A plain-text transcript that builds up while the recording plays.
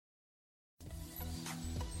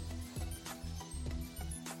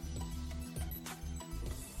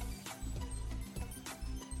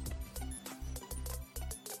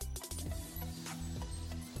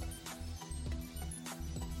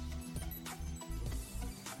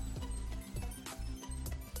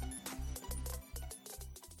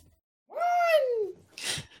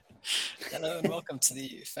Hello and welcome to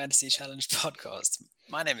the Fantasy Challenge podcast.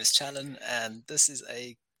 My name is Challen and this is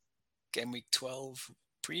a Game Week 12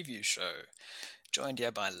 preview show. Joined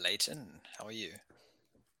here by Leighton. How are you?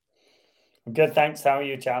 Good, thanks. How are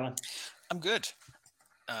you, Challen? I'm good.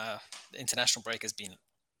 The international break has been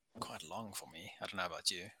quite long for me. I don't know about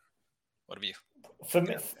you. What have you?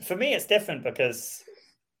 For me, it's different because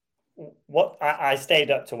I stayed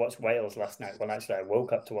up to watch Wales last night. Well, actually, I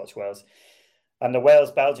woke up to watch Wales, and the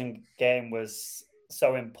Wales-Belgium game was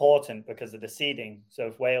so important because of the seeding. So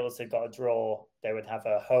if Wales had got a draw, they would have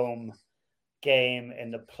a home game in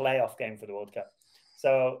the playoff game for the World Cup.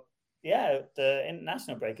 So yeah, the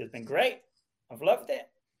international break has been great. I've loved it.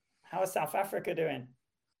 How is South Africa doing?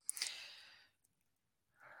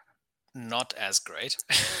 Not as great.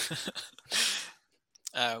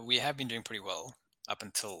 We have been doing pretty well up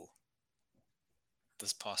until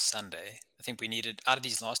this past Sunday. I think we needed, out of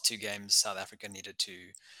these last two games, South Africa needed to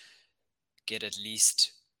get at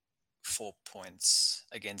least 4 points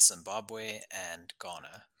against Zimbabwe and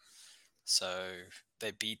Ghana. So they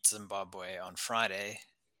beat Zimbabwe on Friday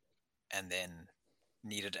and then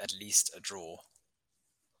needed at least a draw.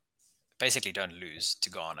 Basically, don't lose to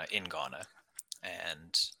Ghana in Ghana.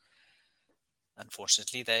 And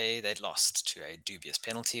unfortunately, they lost to a dubious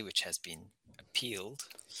penalty, which has been appealed.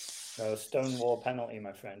 No, Stonewall penalty,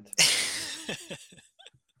 my friend.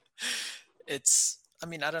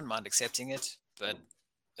 I don't mind accepting it, but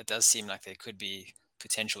it does seem like there could be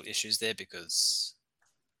potential issues there because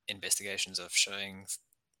investigations are showing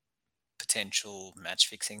potential match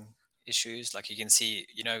fixing issues. Like you can see,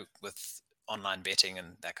 with online betting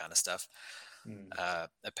and that kind of stuff,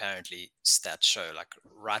 apparently stats show like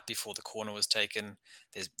right before the corner was taken,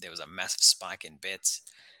 there was a massive spike in bets,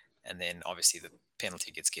 and then obviously the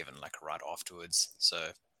penalty gets given like right afterwards.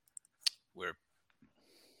 So we're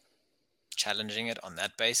challenging it on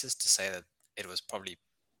that basis to say that it was probably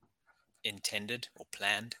intended or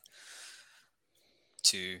planned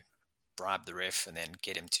to bribe the ref and then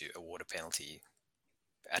get him to award a penalty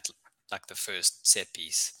at like the first set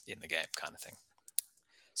piece in the game kind of thing.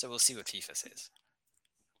 So we'll see what FIFA says.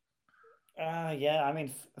 Yeah, I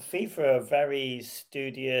mean, FIFA are very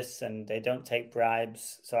studious and they don't take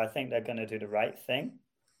bribes. So I think they're going to do the right thing.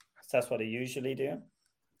 That's what they usually do.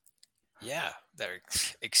 Yeah, they're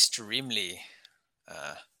extremely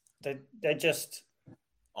they're just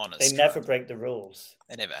honest. They never break the rules.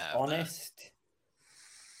 They never have. Honest.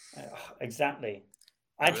 Exactly.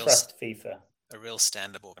 I trust FIFA. A real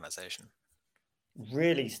stand-up organization.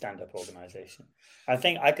 Really stand-up organization. I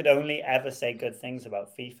think I could only ever say good things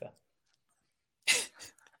about FIFA.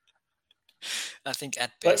 I think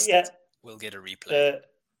at best we'll get a replay.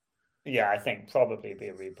 I think probably be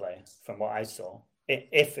a replay from what I saw.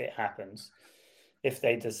 If it happens, if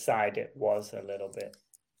they decide it was a little bit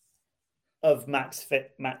of match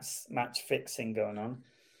fixing going on.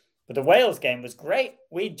 But the Wales game was great.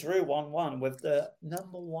 We drew 1-1 with the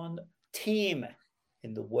number one team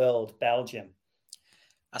in the world, Belgium.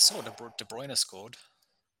 I saw De Bruyne scored.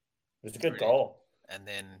 It was a good goal. And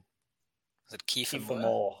then, was it Kiefer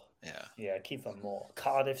Moore? Yeah, Kiefer Moore.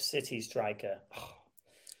 Cardiff City striker.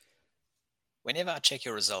 Whenever I check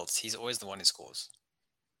your results, he's always the one who scores.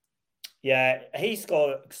 Yeah, he's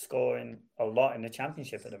scoring a lot in the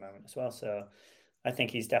Championship at the moment as well. So I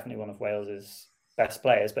think he's definitely one of Wales's best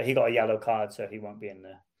players. But he got a yellow card, so he won't be in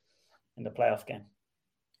the playoff game.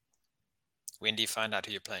 When do you find out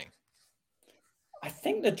who you're playing? I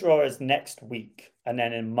think the draw is next week, and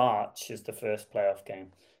then in March is the first playoff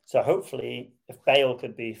game. So hopefully, if Bale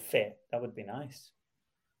could be fit, that would be nice.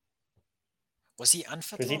 Was he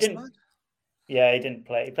unfit last night? Yeah, he didn't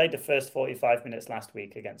play. He played the first 45 minutes last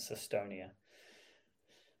week against Estonia.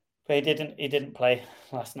 But he didn't play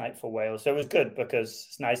last night for Wales. So it was good because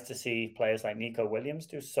it's nice to see players like Nico Williams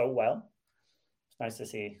do so well. It's nice to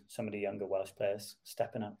see some of the younger Welsh players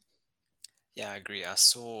stepping up. Yeah, I agree. I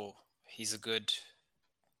saw he's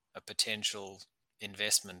a potential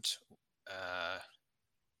investment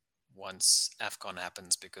once AFCON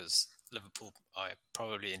happens because Liverpool are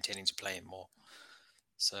probably intending to play him more.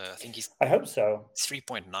 So I think I hope so.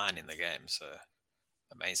 3.9 in the game, so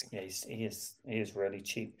amazing. Yeah, he is really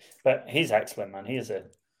cheap, but he's excellent, man. He is a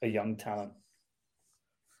young talent.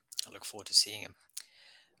 I look forward to seeing him.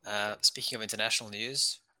 Speaking of international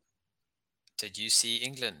news, did you see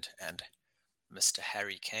England and Mr.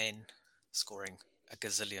 Harry Kane scoring a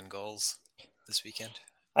gazillion goals this weekend?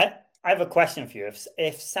 I have a question for you.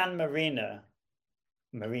 If San Marino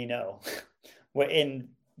were in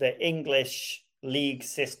the English league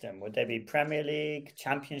system, would they be Premier League,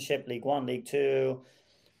 Championship, League One, League Two,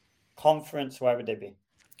 Conference? Where would they be?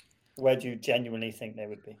 Where do you genuinely think they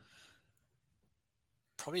would be?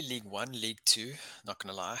 Probably League One, League Two. Not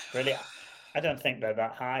gonna lie. Really, I don't think they're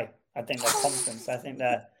that high. I think they're conference. I think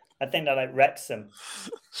they're like Wrexham.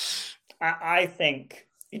 I think,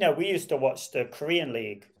 we used to watch the Korean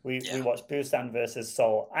League. We watched Busan versus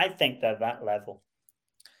Seoul. I think they're that level.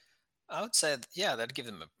 I would say, yeah, that'd give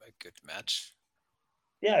them a good match.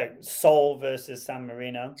 Yeah, Seoul versus San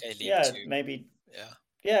Marino. Okay, League Yeah, Two. maybe. Yeah.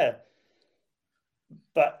 Yeah.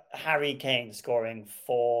 But Harry Kane scoring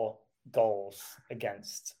 4 goals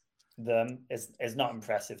against them is not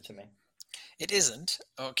impressive to me. It isn't.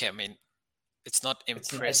 Okay, I mean, it's not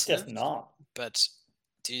impressive. It's just not. But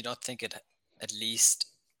do you not think it at least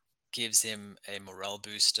gives him a morale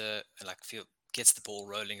booster and gets the ball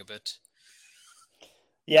rolling a bit?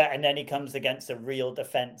 Yeah, and then he comes against a real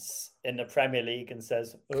defense in the Premier League and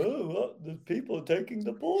says, "Oh, look, the people are taking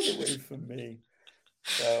the ball away from me."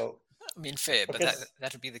 So, I mean, fair, but because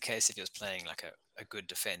that would be the case if he was playing like a good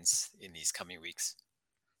defense in these coming weeks.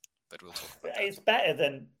 But we'll talk about that. it's better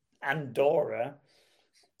than Andorra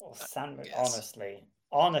or Yes.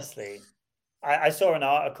 Honestly, I saw an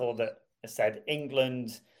article that said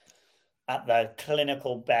England at their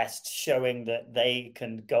clinical best, showing that they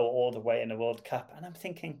can go all the way in the World Cup. And I'm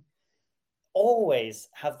thinking, always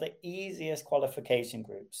have the easiest qualification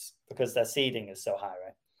groups because their seeding is so high,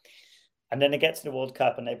 right? And then they get to the World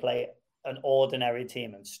Cup and they play an ordinary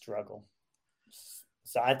team and struggle.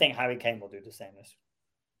 So I think Harry Kane will do the same.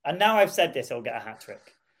 And now I've said this, he'll get a hat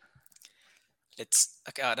trick.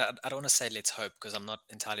 I don't want to say let's hope because I'm not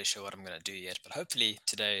entirely sure what I'm going to do yet. But hopefully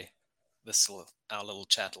today, our little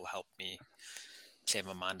chat will help me clear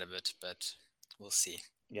my mind a bit. But we'll see.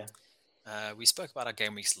 Yeah. We spoke about our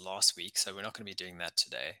game weeks last week, so we're not going to be doing that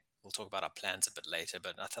today. We'll talk about our plans a bit later.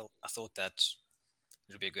 But I thought that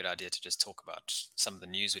it would be a good idea to just talk about some of the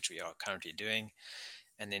news which we are currently doing,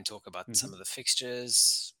 and then talk about some of the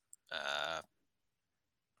fixtures,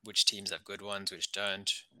 which teams have good ones, which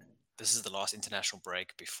don't. This is the last international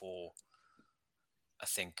break before, I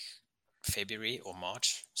think, February or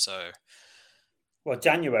March. So, well,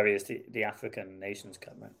 January is the African Nations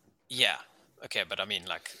Cup, right? Yeah. Okay, but I mean,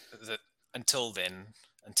 until then,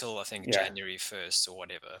 until I think January 1st or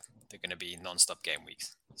whatever, they're going to be non-stop game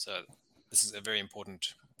weeks. So this is a very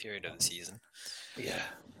important period of the season. Yeah.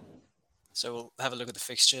 So we'll have a look at the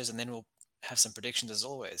fixtures and then we'll have some predictions as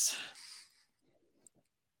always.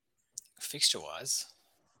 Fixture-wise,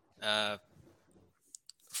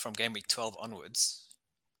 from game week 12 onwards,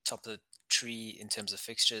 top of the tree in terms of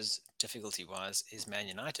fixtures, difficulty-wise, is Man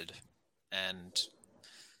United. And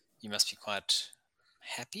you must be quite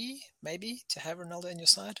happy, maybe, to have Ronaldo in your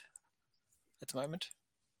side at the moment.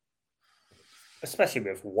 Especially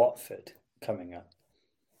with Watford coming up.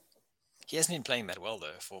 He hasn't been playing that well,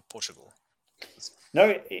 though, for Portugal.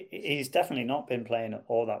 No, he's definitely not been playing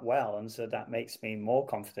all that well. And so that makes me more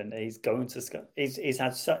confident that he's going to score. He's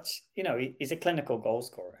had such, he's a clinical goal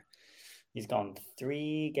scorer. He's gone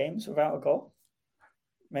 3 games without a goal,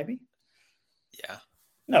 maybe? Yeah.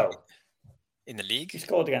 No. In the league? He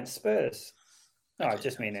scored against Spurs. No, okay. I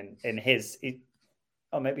just mean in his...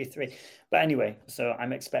 maybe 3. But anyway, so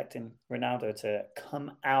I'm expecting Ronaldo to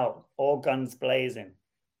come out, all guns blazing.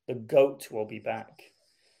 The GOAT will be back.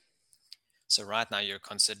 So right now you're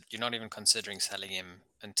not even considering selling him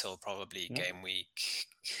until probably game week...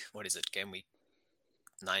 What is it? Game week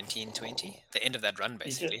 19, 20? The end of that run,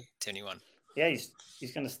 basically, 21. Yeah, he's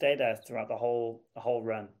going to stay there throughout the whole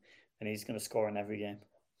run, and he's going to score in every game.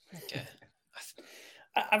 Okay.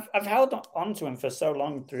 I've held on to him for so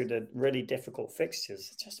long through the really difficult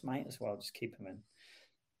fixtures. I just might as well just keep him in.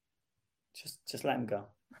 Just let him go.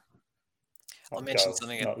 I'll mention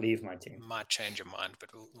something not leave my team. Might change your mind, but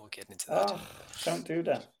we'll get into that. Don't do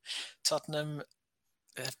that. Tottenham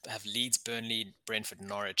have Leeds, Burnley, Brentford,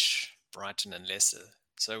 Norwich, Brighton, and Leicester.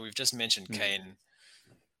 So we've just mentioned Kane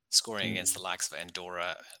scoring against the likes of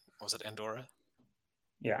Andorra. Was it Andorra?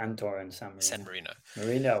 Yeah, Andorra and San Marino.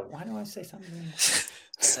 Marino. Why do I say San Marino?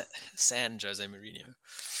 San Jose Mourinho.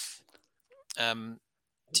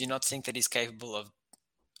 Do you not think that he's capable of,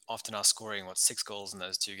 after now scoring 6 goals in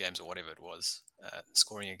those 2 games or whatever it was,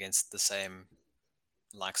 scoring against the same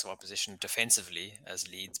likes of opposition defensively as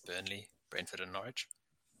Leeds, Burnley, Brentford, and Norwich?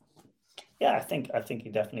 Yeah, I think he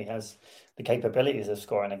definitely has the capabilities of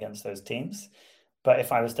scoring against those teams. But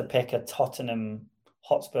if I was to pick a Tottenham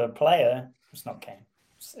Hotspur player, it's not Kane.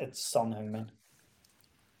 It's Son Heung-min.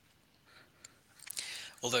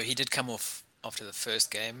 Although he did come off after the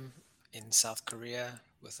first game in South Korea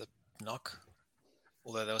with a knock.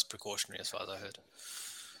 Although that was precautionary as far as I heard.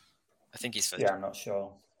 I think he's fit. Yeah, I'm not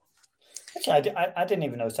sure. Actually, I didn't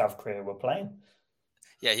even know South Korea were playing.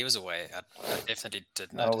 Yeah, he was away. I definitely did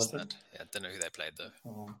Oh, notice was it? that. Yeah, I didn't know who they played though.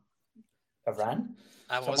 Oh, Iran?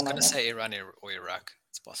 I was Someone going like to that? say Iran or Iraq.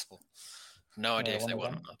 It's possible. No idea Yeah, if one they of won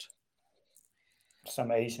or them. not.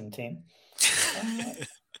 Some Asian team.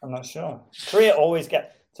 I'm not sure. Korea always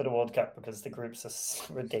get to the World Cup because the groups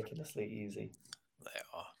are ridiculously easy. They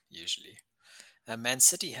are usually. Man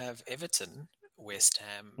City have Everton, West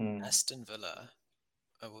Ham, Aston Villa.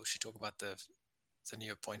 Oh, we should talk about the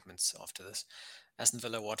new appointments after this. Aston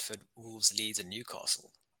Villa, Watford, Wolves, Leeds, and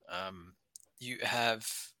Newcastle. You have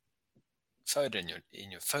Foden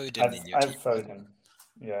in your I've team. Foden.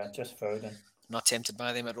 Yeah, just Foden. Not tempted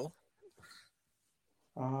by them at all.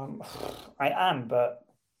 I am, but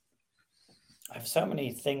I have so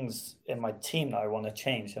many things in my team that I want to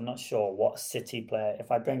change. I'm not sure what City player.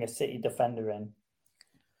 If I bring a City defender in,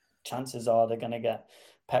 chances are they're going to get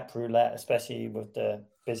Pep Roulette, especially with the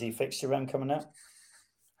busy fixture run coming up.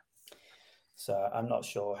 So I'm not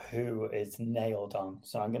sure who is nailed on.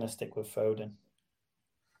 So I'm going to stick with Foden.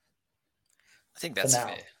 I think that's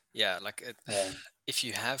fair. Yeah, like yeah. If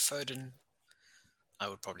you have Foden, I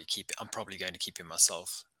would probably keep it. I'm probably going to keep him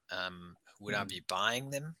myself. Would I be buying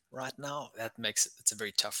them right now? It's a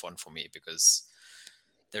very tough one for me because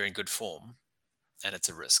they're in good form and it's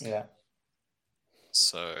a risk. Yeah.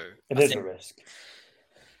 So it is a risk.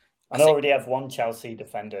 And I already have one Chelsea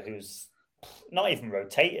defender who's not even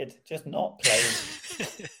rotated, just not playing.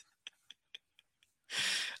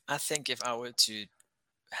 I think if I were to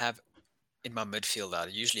have in my midfield, I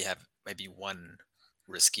usually have maybe one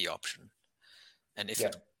risky option. And if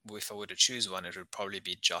I were to choose one, it would probably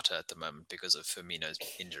be Jota at the moment because of Firmino's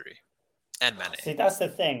injury and Mane. See, that's the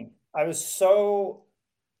thing. I was so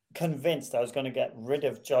convinced I was going to get rid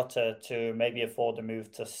of Jota to maybe afford a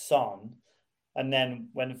move to Son. And then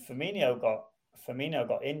when Firmino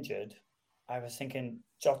got injured, I was thinking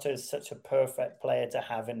Jota is such a perfect player to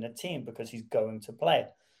have in the team because he's going to play.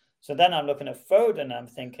 So then I'm looking at Foden and I'm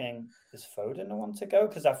thinking, is Foden the one to go?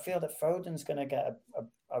 Because I feel that Foden's going to get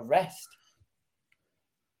a rest.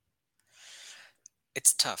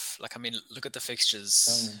 It's tough. Like, I mean, look at the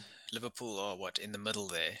fixtures. Liverpool are in the middle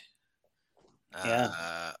there.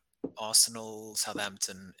 Arsenal,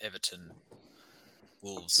 Southampton, Everton,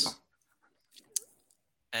 Wolves.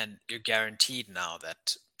 And you're guaranteed now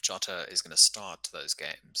that Jota is going to start those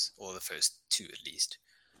games, or the first two at least.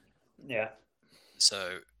 Yeah.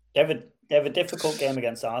 So they have a difficult game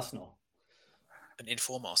against Arsenal. An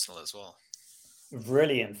in-form Arsenal as well.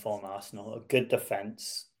 Really in-form Arsenal. A good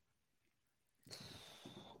defence.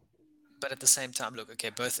 But at the same time, look,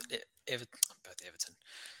 okay, both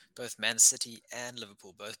Man City and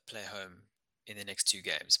Liverpool both play home in the next two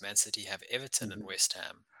games. Man City have Everton and West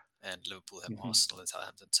Ham, and Liverpool have Arsenal and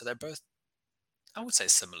Southampton. So they're both, I would say,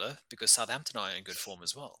 similar because Southampton are in good form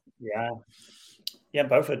as well. Yeah,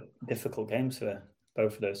 both are difficult games for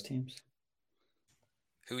both of those teams.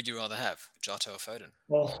 Who would you rather have, Jota or Foden?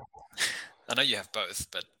 Well, I know you have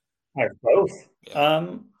both, but I have both.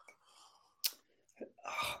 Yeah.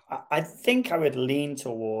 I think I would lean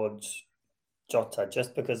towards Jota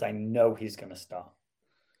just because I know he's going to start.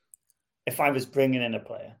 If I was bringing in a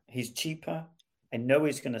player, he's cheaper. I know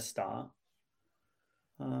he's going to start.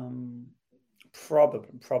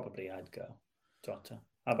 Probably I'd go Jota.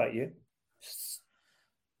 How about you?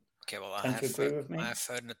 Okay, well, I have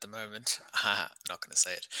Foden at the moment. I'm not going to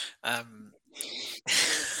say it.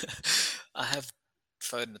 I have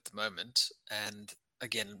Foden at the moment, and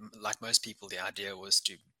again, like most people, the idea was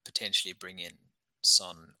to potentially bring in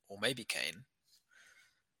Son or maybe Kane.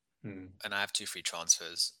 And I have 2 free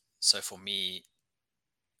transfers. So for me,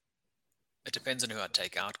 it depends on who I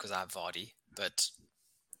take out because I have Vardy. But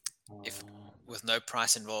if with no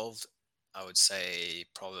price involved, I would say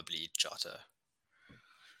probably Jota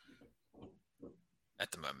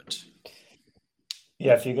at the moment.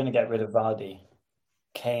 Yeah, if you're going to get rid of Vardy,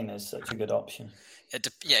 Kane is such a good option.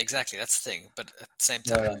 Yeah, exactly. That's the thing. But at the same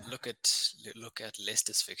time, look at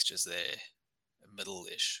Leicester's fixtures there,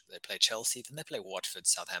 middle-ish. They play Chelsea, then they play Watford,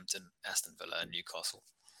 Southampton, Aston Villa, and Newcastle.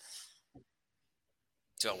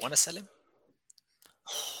 Do I want to sell him?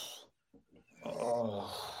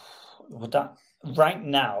 Right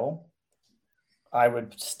now, I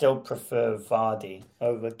would still prefer Vardy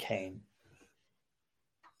over Kane.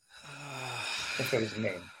 If it was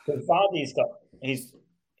me, because Vardy's got he's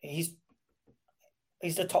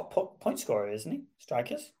the top point scorer, isn't he?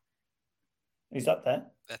 Strikers. He's up there.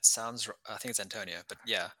 That sounds. I think it's Antonio, but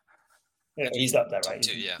yeah. Yeah, he's up there, right?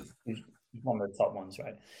 Top 2, yeah. He's one of the top ones,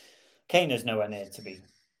 right? Kane is nowhere near to be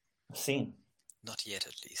seen. Not yet,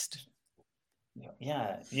 at least.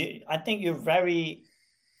 Yeah, I think you're very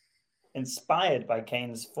inspired by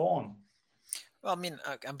Kane's form. Well, I mean,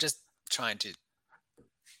 I'm just trying to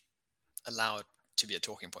allow it to be a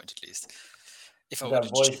talking point at least. If I You've were got a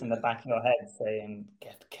to, voice in the back of your head saying,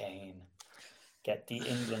 "Get Kane, get the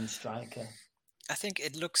England striker." I think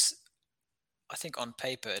it looks. I think on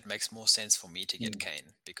paper it makes more sense for me to get Mm.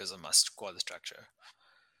 Kane because of my squad structure.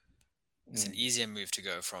 It's an Mm. easier move to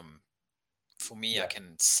go from. For me, I Yeah.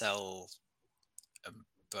 can sell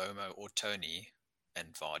Bomo or Tony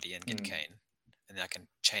and Vardy and get Mm. Kane, and then I can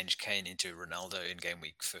change Kane into Ronaldo in game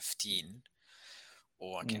week 15,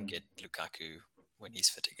 or I can Mm. get Lukaku when he's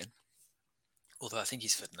fit again. Although I think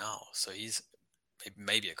he's fit now, so he's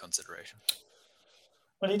maybe a consideration.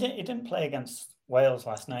 Well, he didn't. He didn't play against Wales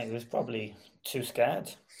last night. He was probably too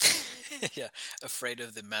scared. Yeah, afraid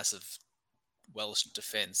of the massive Welsh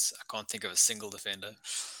defense. I can't think of a single defender.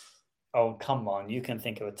 Oh, come on! You can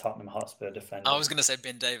think of a Tottenham Hotspur I defender. was going to say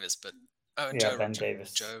Ben Davis, but Yeah, Ben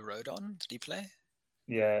Davis. Joe Rodon, did he play?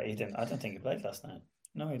 Yeah, he didn't. I don't think he played last night.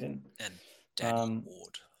 No, he didn't. And Danny Um,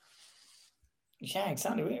 Ward. yeah,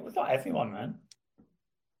 exactly. We got everyone, man.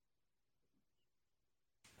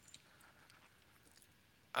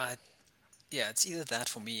 Yeah, it's either that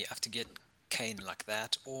for me. I have to get Kane like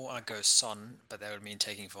that, or I go Son, but that would mean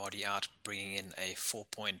taking Vardy out, bringing in a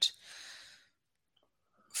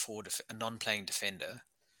 4.4 a non-playing defender.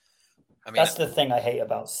 I mean, That's the thing I hate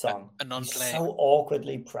about Son. a He's non-playing, so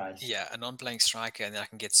awkwardly priced. yeah, a non-playing striker, and then I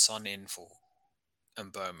can get Son in for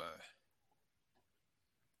Mbomo.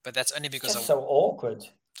 But that's only It's because just so awkward.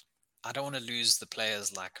 I don't want to lose the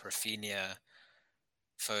players like Rafinha,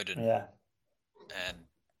 Foden, Yeah. and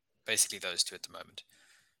basically those two at the moment.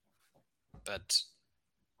 But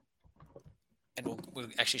and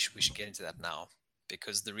we should get into that now,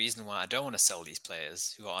 because the reason why I don't want to sell these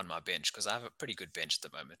players who are on my bench, because I have a pretty good bench at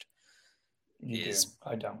the moment, You do. is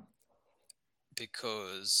I don't.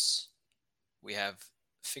 because we have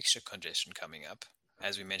fixture congestion coming up.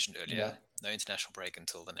 As we mentioned earlier, Yeah. no international break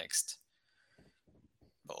until the next,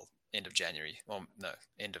 well, end of January. Well, no,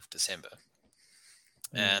 end of December.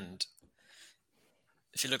 And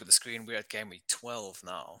if you look at the screen, we're at game week 12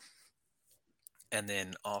 now. And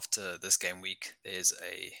then after this game week, there's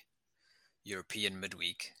a European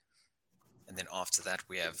midweek. And then after that,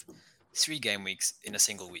 we have 3 game weeks in a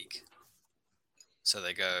single week. So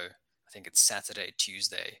they go, I think it's Saturday,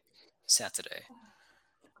 Tuesday, Saturday.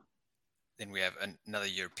 Then we have another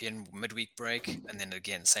European midweek break. And then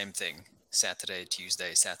again, same thing, Saturday,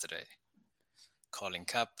 Tuesday, Saturday. Carling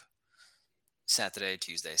Cup, Saturday,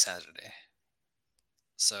 Tuesday, Saturday.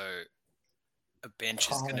 So a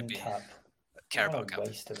bench is going to be Cup. Carabao What a Cup.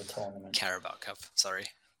 waste of a tournament. Carabao Cup, sorry.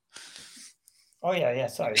 Oh yeah,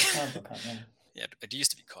 sorry, Carabao Cup. Yeah. Yeah, it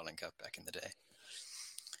used to be Carling Cup back in the day.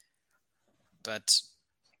 But,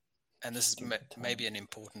 and this is maybe an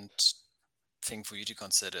important thing for you to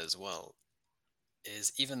consider as well,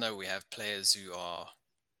 is even though we have players who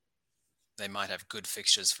they might have good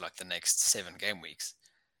fixtures for like the next 7 game weeks,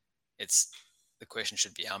 the question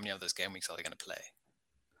should be how many of those game weeks are they going to play?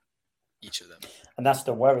 Each of them. And that's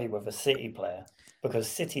the worry with a City player, because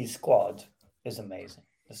City's squad is amazing.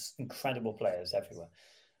 There's incredible players everywhere.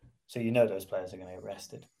 So you know those players are going to get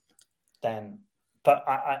rested. But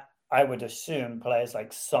I would assume players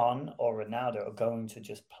like Son or Ronaldo are going to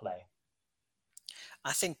just play.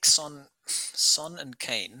 I think Son and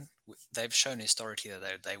Kane, they've shown historically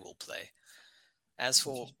that they will play. As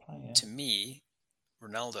for, to me,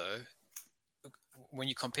 Ronaldo, when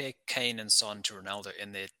you compare Kane and Son to Ronaldo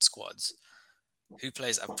in their squads, who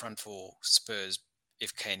plays up front for Spurs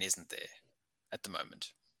if Kane isn't there at the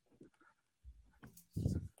moment?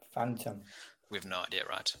 Phantom. We have no idea,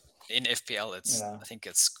 right? In FPL, I think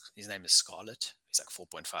his name is Scarlett. He's like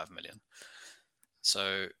 4.5 million.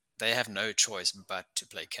 So they have no choice but to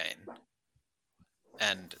play Kane.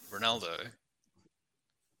 And Ronaldo,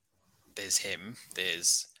 there's him.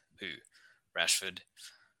 There's who? Rashford,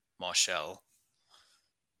 Martial.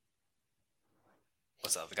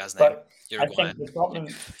 What's that? The guy's name? Uruguayan. I think the problem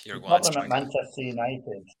at Manchester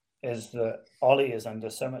United is that Ollie is under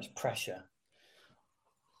so much pressure.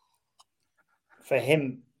 For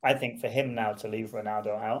him, I think for him now to leave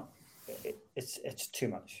Ronaldo out, it's too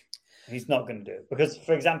much. He's not going to do it because,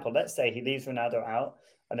 for example, let's say he leaves Ronaldo out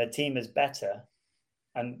and the team is better,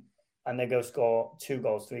 and they go score 2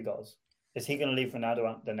 goals, 3 goals. Is he going to leave Ronaldo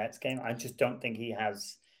out the next game? I just don't think he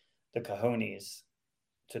has the cojones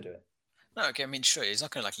to do it. No, okay. I mean, sure, he's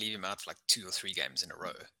not going to like leave him out for like 2 or 3 games in a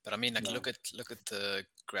row. But I mean, like, look at the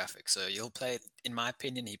graphic. So he'll play. In my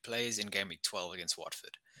opinion, he plays in game week 12 against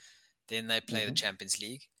Watford. Then they play the Champions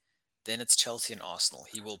League. Then it's Chelsea and Arsenal.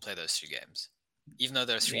 He will play those 3 games, even though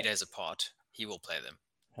they're 3 days apart. He will play them.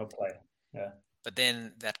 He'll play. Yeah. But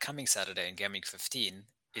then that coming Saturday in Game Week 15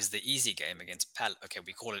 is the easy game against Palace. Okay,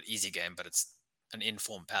 we call it easy game, but it's an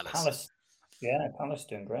informed Palace. Palace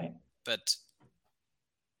doing great. But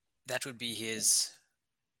that would be his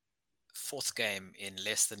 4th game in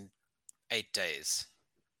less than 8 days.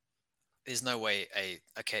 There's no way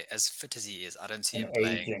as fit as he is, I don't see him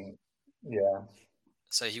playing. Aging. Yeah.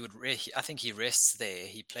 So I think he rests there.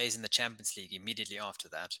 He plays in the Champions League immediately after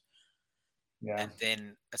that. Yeah. And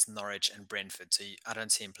then it's Norwich and Brentford. So I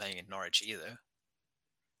don't see him playing in Norwich either.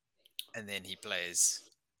 And then he plays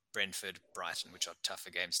Brentford, Brighton, which are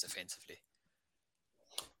tougher games defensively.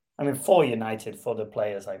 I mean, for United, for the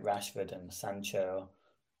players like Rashford and Sancho,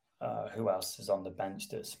 who else is on the bench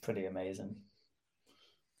that's pretty amazing?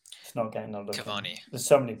 It's not getting a look. Cavani. There's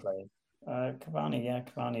so many players.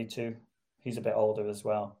 Cavani too. He's a bit older as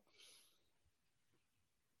well.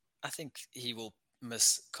 I think he will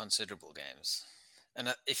miss considerable games.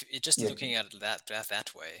 And if you're just looking at it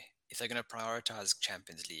that way, if they're going to prioritize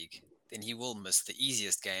Champions League, then he will miss the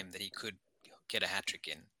easiest game that he could get a hat-trick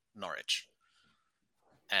in, Norwich.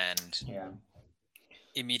 And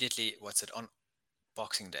immediately, on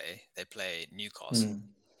Boxing Day, they play Newcastle,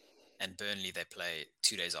 and Burnley they play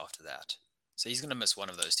 2 days after that. So he's going to miss one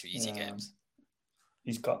of those 2 easy games.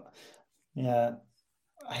 He's got, I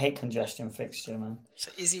hate congestion fixture, man.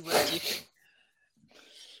 So is he worth keeping?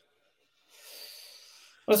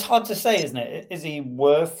 Well, it's hard to say, isn't it? Is he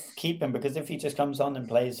worth keeping? Because if he just comes on and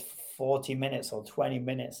plays 40 minutes or 20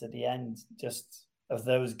 minutes at the end just of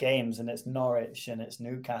those games, and it's Norwich and it's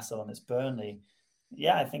Newcastle and it's Burnley,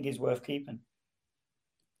 I think he's worth keeping.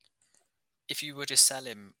 If you were to sell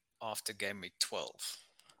him after game week 12,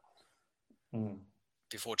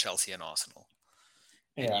 before Chelsea and Arsenal,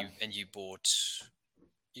 and you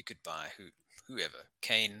could buy whoever,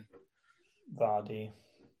 Kane, Vardy.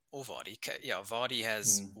 Vardy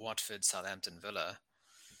has Watford, Southampton, Villa.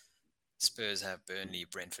 Spurs have Burnley,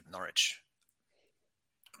 Brentford, Norwich.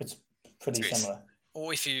 It's pretty similar.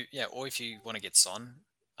 Or if you want to get Son,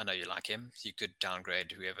 I know you like him. You could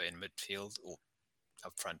downgrade whoever in midfield or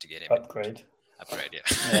up front to get him. Upgrade,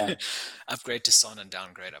 yeah. Upgrade to Son and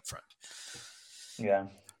downgrade up front. Yeah.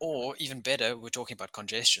 Or even better, we're talking about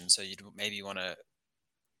congestion, so you'd maybe want to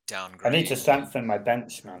downgrade. I need to strengthen my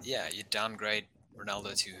bench, man. Yeah, you downgrade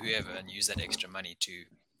Ronaldo to whoever and use that extra money to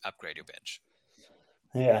upgrade your bench.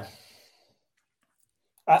 Yeah.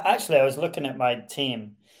 I was looking at my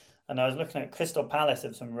team, and I was looking at Crystal Palace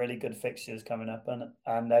have some really good fixtures coming up,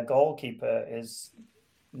 and their goalkeeper is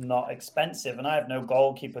not expensive, and I have no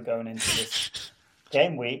goalkeeper going into this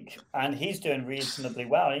game week, and he's doing reasonably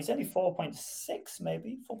well. He's only 4.6,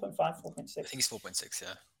 maybe 4.5, 4.6. I think he's 4.6,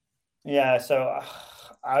 yeah. Yeah, so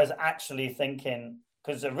I was actually thinking,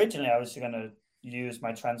 because originally I was going to use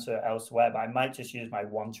my transfer elsewhere, but I might just use my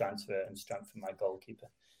one transfer and strengthen my goalkeeper.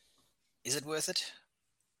 Is it worth it?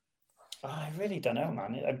 I really don't know,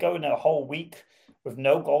 man. I'd go in a whole week with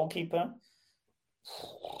no goalkeeper.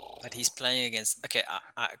 But he's playing against... Okay,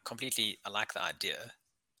 I like the idea,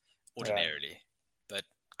 ordinarily. But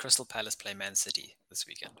Crystal Palace play Man City this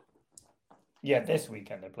weekend. Yeah, this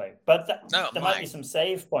weekend they play. But there might be some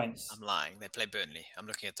save points. I'm lying. They play Burnley. I'm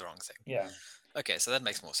looking at the wrong thing. Yeah. Okay, so that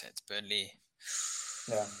makes more sense. Burnley.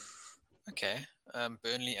 Yeah. Okay.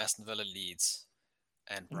 Burnley, Aston Villa, Leeds.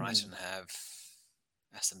 And Brighton have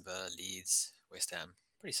Aston Villa, Leeds, West Ham.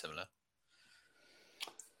 Pretty similar.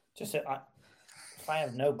 Just if I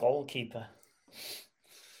have no goalkeeper,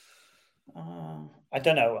 I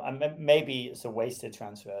don't know. Maybe it's a wasted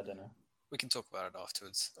transfer. I don't know. We can talk about it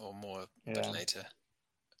afterwards or more a bit later.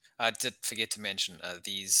 I did forget to mention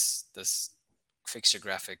this fixture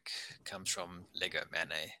graphic comes from Lego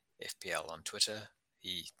Mane FPL on Twitter.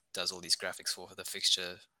 He does all these graphics for the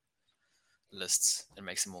fixture lists and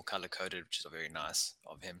makes them all color coded, which is very nice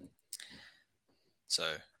of him. So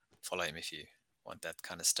follow him if you want that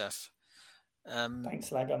kind of stuff.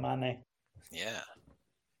 Thanks, Lego Mane. Yeah.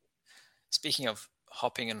 Speaking of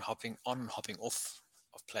hopping off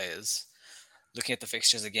of players, looking at the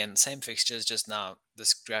fixtures again, same fixtures, just now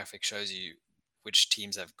this graphic shows you which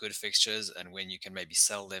teams have good fixtures and when you can maybe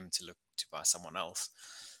sell them to buy someone else.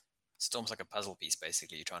 It's almost like a puzzle piece,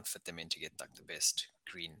 basically. You try and fit them in to get like the best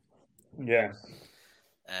green. Yeah.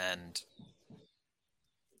 And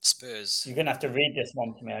Spurs... You're going to have to read this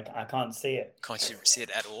one to me. I can't see it. Can't you see it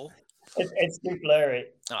at all? It's too blurry.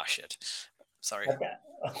 Oh, shit. Sorry. Okay.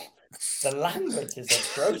 The language is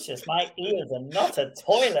atrocious. My ears are not a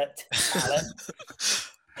toilet, Alan.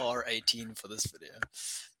 R18 for this video.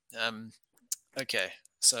 Okay,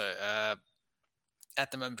 so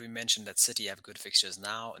at the moment we mentioned that City have good fixtures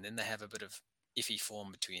now, and then they have a bit of iffy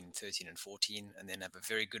form between 13 and 14, and then have a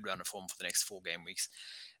very good run of form for the next 4 game weeks.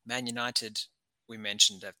 Man United, we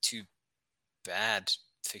mentioned, have 2 bad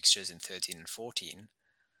fixtures in 13 and 14,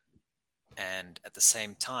 and at the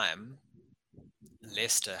same time,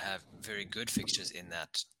 Leicester have very good fixtures in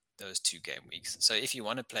those 2 game weeks. So if you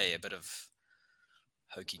want to play a bit of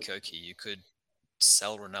hokey cokey, you could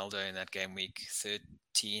sell Ronaldo in that game week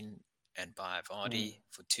 13 and buy Vardy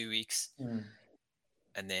for 2 weeks,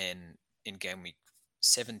 and then in game week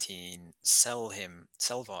 17 sell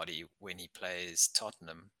Vardy when he plays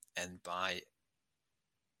Tottenham, and buy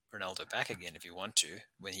Ronaldo back again if you want to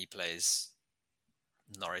when he plays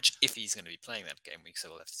Norwich, if he's going to be playing that game week. So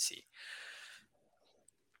we'll have to see.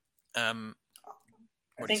 I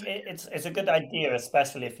think it's a good idea,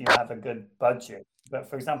 especially if you have a good budget. But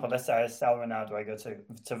for example, let's say I sell Ronaldo, I go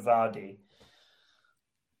to Vardy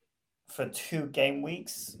for 2 game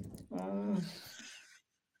weeks.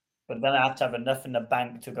 But then I have to have enough in the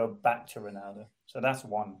bank to go back to Ronaldo. So that's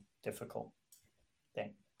one difficult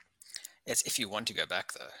thing. It's if you want to go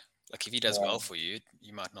back, though. Like, if he does well for you,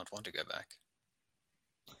 you might not want to go back.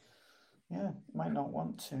 Yeah, might not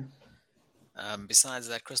want to. Besides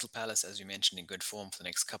that, Crystal Palace, as you mentioned, in good form for the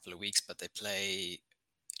next couple of weeks, but they play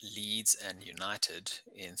Leeds and United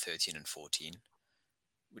in 13 and 14,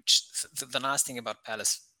 which the nice thing about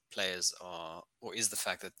Palace players is the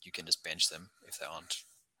fact that you can just bench them if they aren't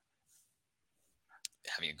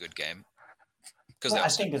having a good game. Because I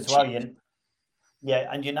think as well,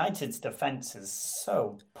 and United's defense is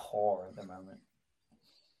so poor at the moment.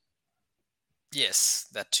 Yes,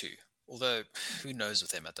 that too. Although, who knows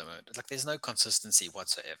with them at the moment? Like, there's no consistency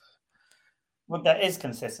whatsoever. Well, there is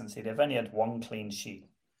consistency. They've only had 1 clean sheet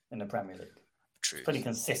in the Premier League. True. It's pretty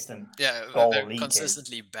consistent. Yeah, they're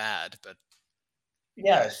consistently bad, but...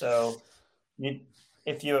 Yeah, so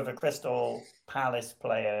if you have a Crystal Palace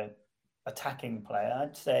player, attacking player,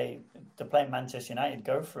 I'd say to play Manchester United,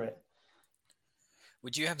 go for it.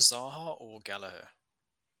 Would you have Zaha or Gallagher?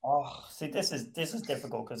 Oh, see, this is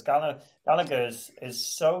difficult because Gallagher is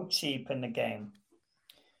so cheap in the game,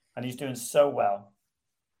 and he's doing so well.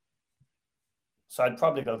 So I'd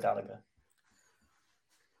probably go Gallagher.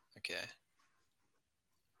 Okay.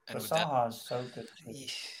 And but Zaha is so good too.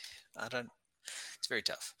 It's very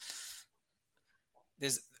tough.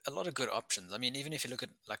 There's a lot of good options. I mean, even if you look at,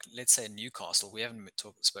 like, let's say Newcastle, we haven't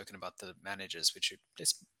spoken about the managers, which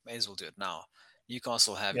may as well do it now.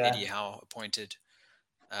 Newcastle have Eddie Howe appointed.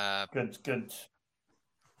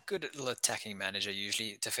 Good little attacking manager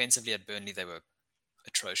usually. Defensively at Burnley, they were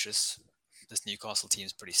atrocious. This Newcastle team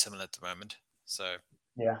is pretty similar at the moment. So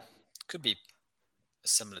could be a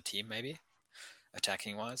similar team maybe,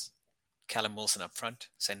 attacking wise. Callum Wilson up front,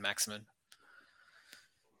 St. Maximin.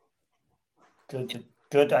 Good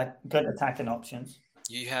attacking options.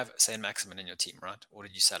 You have St. Maximin in your team, right? Or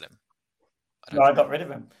did you sell him? I got rid of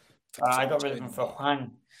him. I got rid of him for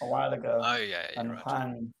Hwang a while ago. Oh, yeah, and right.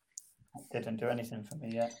 Hwang didn't do anything for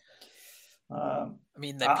me yet. I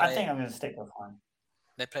mean, I think I'm going to stick with Hwang.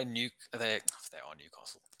 They play they are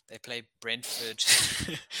Newcastle. They play Brentford.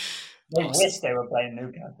 They wish they were playing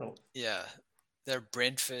Newcastle. Yeah. They're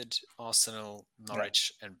Brentford, Arsenal,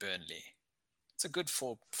 Norwich, and Burnley. It's a good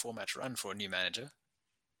 4-match run for a new manager.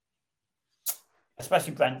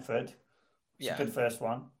 Especially Brentford. It's a good first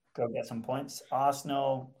one. Go get some points.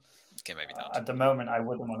 Arsenal. Okay, maybe not. At the moment, I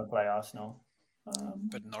wouldn't want to play Arsenal.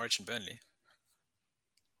 But Norwich and Burnley.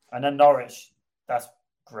 And then Norwich. That's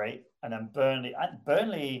great. And then Burnley. And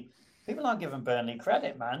Burnley, people aren't giving Burnley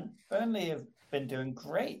credit, man. Burnley have been doing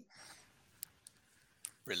great.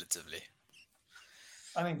 Relatively.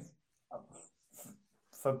 I mean,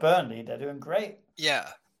 for Burnley, they're doing great. Yeah.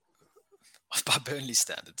 By Burnley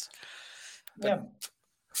standards. But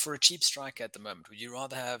for a cheap striker at the moment, would you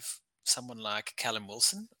rather have someone like Callum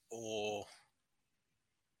Wilson or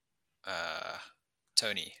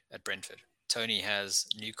Tony at Brentford? Tony has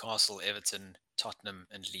Newcastle, Everton, Tottenham,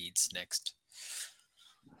 and Leeds next.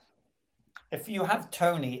 If you have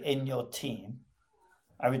Tony in your team,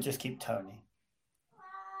 I would just keep Tony.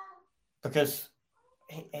 Because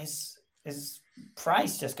his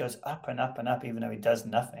price just goes up and up and up, even though he does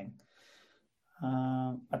nothing.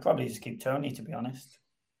 I'd probably just keep Tony, to be honest.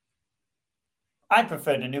 I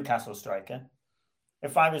prefer the Newcastle striker.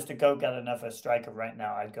 If I was to go get another striker right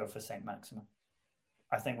now, I'd go for St. Maximin.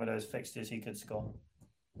 I think with those fixtures, he could score.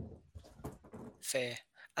 Fair.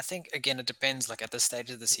 I think, again, it depends. Like, at this stage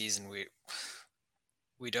of the season,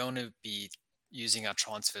 we don't want to be using our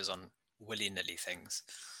transfers on willy-nilly things,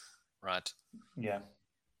 right? Yeah.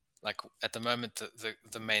 Like, at the moment,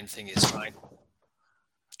 the main thing is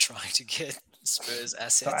trying to get Spurs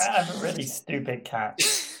assets. I have a really stupid cat.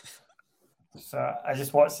 So I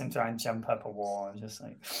just watched him try and jump up a wall and just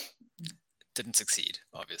like Didn't succeed,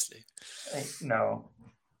 obviously. no,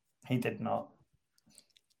 he did not.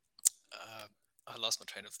 I lost my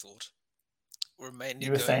train of thought. We're mainly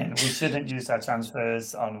You were going. saying we shouldn't use our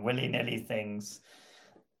transfers on willy-nilly things.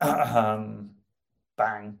 Bang.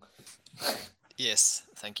 Yes,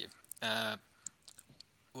 thank you.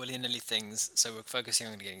 Willy-nilly things. So we're focusing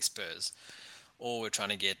on getting Spurs, or we're trying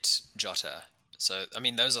to get Jota. So I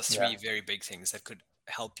mean, those are three very big things that could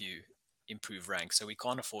help you improve rank. So we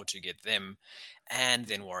can't afford to get them, and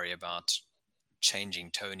then worry about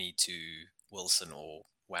changing Tony to Wilson or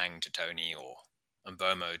Wang to Tony or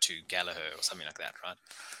Mbomo to Gallagher or something like that, right?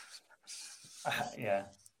 Yeah.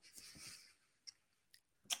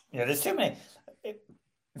 There's too many.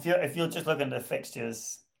 If you're just looking at the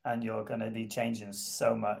fixtures and you're going to be changing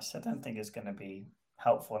so much, I don't think it's going to be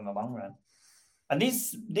helpful in the long run. And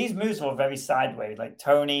these moves were very sideways, like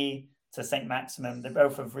Tony to St. Maximin. They're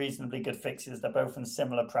both of reasonably good fixtures. They're both in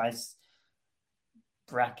similar price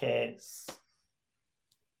brackets.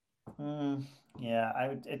 Yeah, I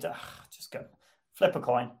would just go flip a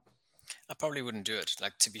coin. I probably wouldn't do it.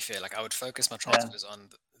 Like, to be fair, like I would focus my transfers on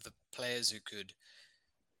the players who could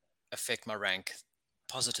affect my rank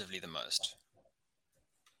positively the most.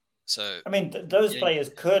 So I mean, those players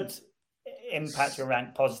could impact your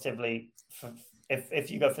rank positively.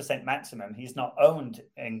 If you go for St. Maximin, he's not owned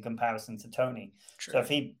in comparison to Tony. True. So if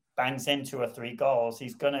he bangs in 2 or 3 goals,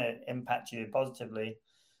 he's going to impact you positively.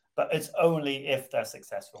 But it's only if they're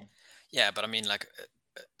successful. Yeah, but I mean, like,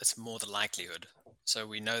 it's more the likelihood. So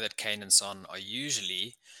we know that Kane and Son are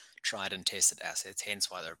usually tried and tested assets,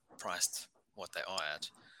 hence why they're priced what they are at,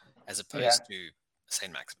 as opposed to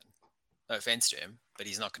St. Maximin. No offense to him, but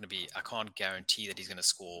he's not going to be. I can't guarantee that he's going to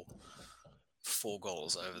score 4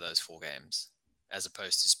 goals over those 4 games, as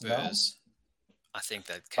opposed to Spurs. No. I think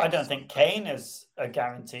that. I don't think Kane is a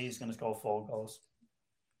guarantee he's going to score 4 goals.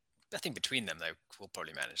 I think between them, they will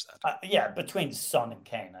probably manage that. Yeah, between Son and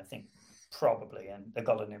Kane, I think probably, and they've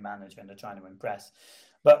got a new manager and they're trying to impress.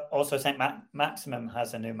 But also, St. Maximin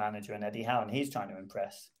has a new manager in Eddie Howe, and he's trying to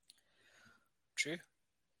impress. True.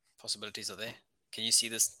 Possibilities are there. Can you see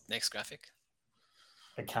this next graphic?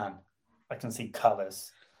 I can. I can see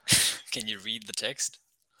colors. Can you read the text?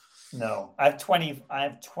 No. I have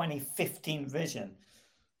 2015 vision.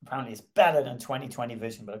 Apparently it's better than 2020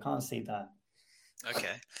 vision, but I can't see that.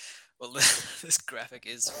 Okay. Well, this graphic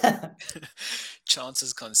is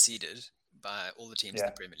chances conceded by all the teams in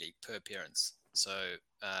the Premier League per appearance. So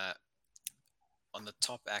on the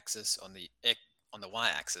top axis, on the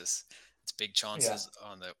y-axis, it's big chances.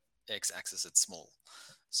 On the x-axis, it's small.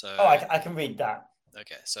 So I can read that.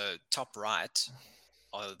 Okay, so top right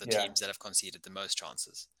are the teams that have conceded the most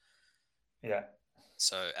chances. Yeah.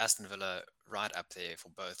 So Aston Villa right up there for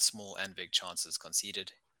both small and big chances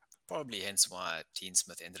conceded. Probably hence why Dean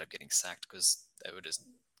Smith ended up getting sacked, because they were just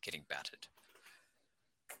getting battered.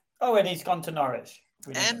 Oh, and he's gone to Norwich.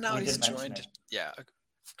 And now he's joined. Yeah.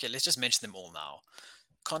 Okay, let's just mention them all now.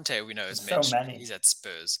 Conte, we know, is mentioned. So many. He's at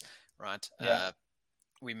Spurs, right? Yeah.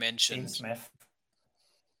 We mentioned... Dean Smith.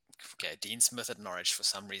 Okay, Dean Smith at Norwich. For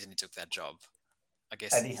some reason, he took that job. I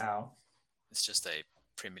guess Eddie Howe. It's just a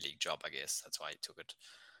Premier League job, I guess. That's why he took it.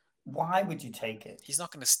 Why would you take it? He's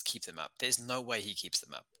not going to keep them up. There's no way he keeps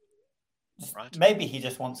them up. Right? Maybe he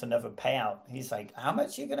just wants another payout. He's like, how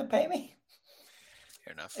much are you going to pay me?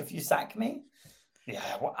 Fair enough. If you sack me? Yeah,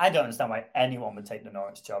 well, I don't understand why anyone would take the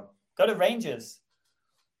Norwich job. Go to Rangers.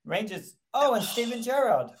 Rangers. Oh, and Steven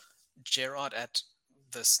Gerrard. Gerrard at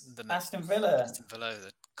the Aston Villa. Aston Villa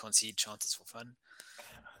that concede chances for fun.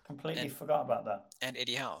 Completely forgot about that. And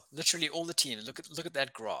Eddie Howe. Literally all the teams. Look at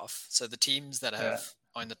that graph. So the teams that are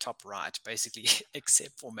in the top right, basically,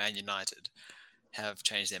 except for Man United, have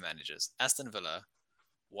changed their managers. Aston Villa,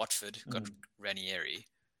 Watford got Ranieri.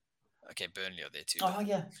 Okay, Burnley are there too. Oh,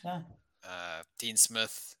 yeah. Dean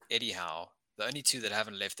Smith, Eddie Howe. The only 2 that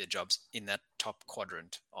haven't left their jobs in that top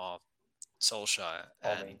quadrant are Solskjaer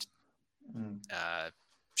and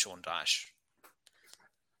Sean Dyche,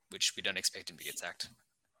 which we don't expect him to get sacked.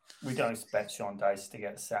 We don't expect Sean Dyche to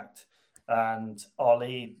get sacked. And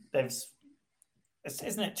Ollie,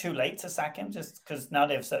 isn't it too late to sack him? Just because now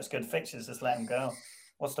they have such good fixtures, just let him go.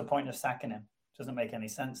 What's the point of sacking him? Doesn't make any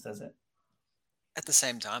sense, does it? At the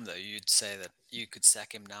same time, though, you'd say that you could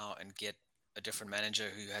sack him now and get a different manager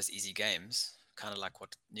who has easy games, kind of like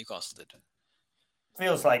what Newcastle did.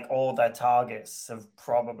 Feels like all their targets have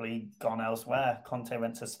probably gone elsewhere. Conte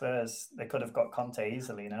went to Spurs. They could have got Conte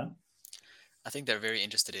easily, no? I think they're very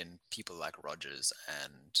interested in people like Rodgers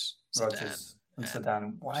and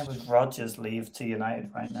Zidane. Why would Rodgers leave to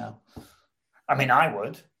United right now? I mean, I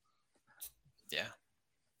would.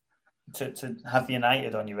 to have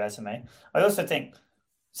United on your resume. I also think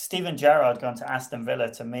Steven Gerrard going to Aston Villa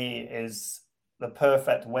to me is the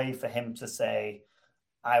perfect way for him to say,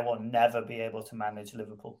 I will never be able to manage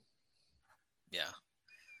Liverpool. Yeah.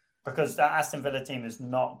 Because that Aston Villa team is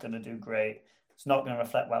not going to do great. It's not going to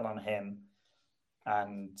reflect well on him.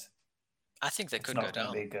 And I think they could go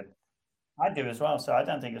down. Be good. I do as well. So I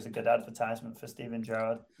don't think it's a good advertisement for Steven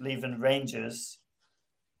Gerrard. Leaving Rangers.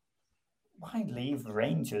 Why leave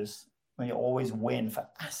Rangers when you always win for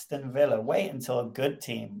Aston Villa? Wait until a good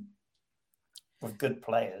team with good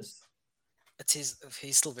players. He's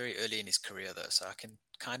still very early in his career, though, so I can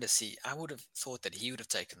kind of see. I would have thought that he would have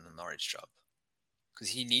taken the Norwich job because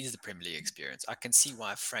he needs the Premier League experience. I can see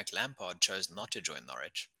why Frank Lampard chose not to join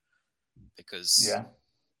Norwich because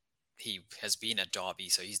he has been at Derby,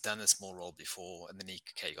 so he's done a small role before, and then he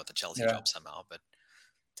got the Chelsea job somehow, but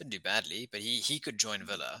didn't do badly. But he could join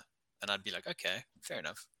Villa, and I'd be like, okay, fair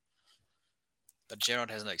enough. But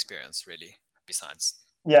Gerrard has no experience really. Besides,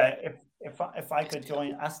 yeah, if I could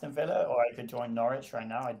join Aston Villa or I could join Norwich right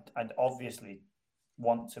now, I'd obviously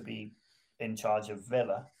want to be in charge of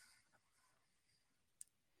Villa.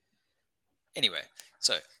 Anyway,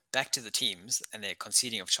 so back to the teams and their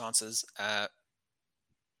conceding of chances. The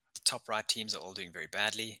top right teams are all doing very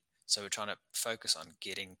badly, so we're trying to focus on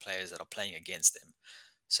getting players that are playing against them.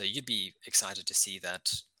 So you'd be excited to see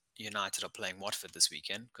that United are playing Watford this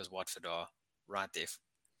weekend because Watford are right there,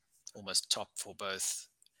 almost top for both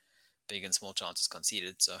big and small chances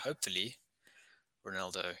conceded. So hopefully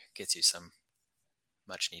Ronaldo gets you some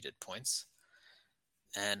much needed points.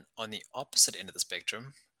 And on the opposite end of the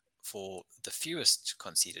spectrum, for the fewest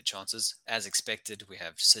conceded chances, as expected, we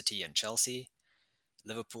have City and Chelsea.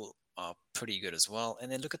 Liverpool are pretty good as well.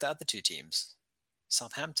 And then look at the other two teams,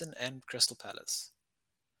 Southampton and Crystal Palace.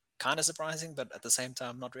 Kind of surprising, but at the same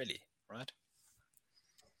time, not really, right?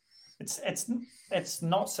 It's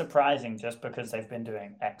not surprising just because they've been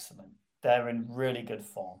doing excellent. They're in really good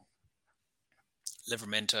form.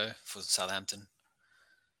 Livramento for Southampton.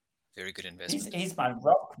 Very good investment. He's my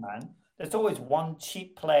rock, man. There's always one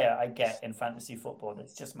cheap player I get in fantasy football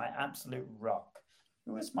that's just my absolute rock.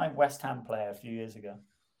 Who was my West Ham player a few years ago?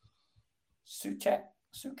 Soucek?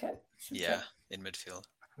 Yeah, in midfield.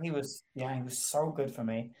 He was so good for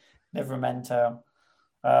me. Livramento.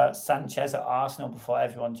 Sanchez at Arsenal before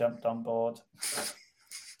everyone jumped on board.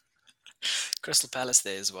 Crystal Palace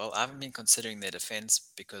there as well. I haven't been considering their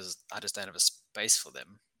defense because I just don't have a space for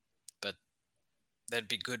them. But they'd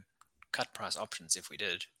be good cut price options if we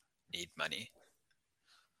did need money.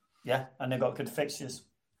 Yeah, and they've got good fixtures.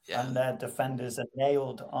 Yeah. And their defenders are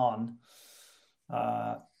nailed on.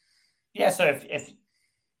 So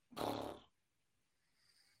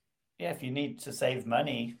if you need to save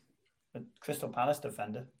money, the Crystal Palace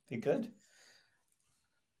defender, be good.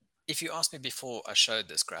 If you asked me before I showed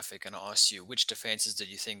this graphic and I asked you which defenses did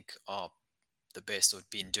you think are the best or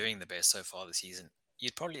been doing the best so far this season,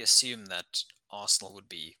 you'd probably assume that Arsenal would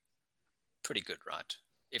be pretty good, right?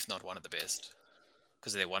 If not one of the best.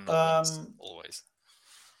 Because they're 1-0 wins, always.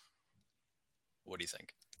 What do you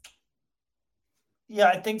think? Yeah,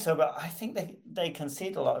 I think so, but I think they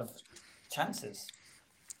concede a lot of chances.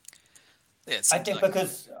 Yeah, I think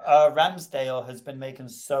because Ramsdale has been making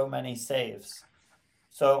so many saves.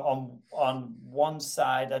 So on one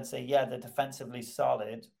side, I'd say, they're defensively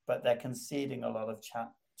solid, but they're conceding a lot of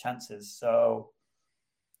chances. So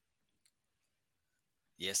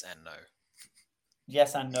yes and no.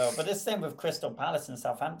 Yes and no. But the same with Crystal Palace and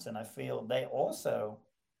Southampton. I feel they also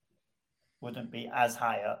wouldn't be as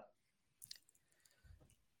high up.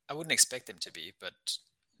 I wouldn't expect them to be, but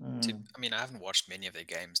I haven't watched many of their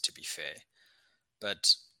games, to be fair.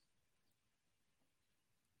 But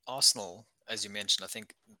Arsenal, as you mentioned, I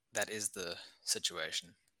think that is the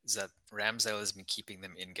situation, is that Ramsdale has been keeping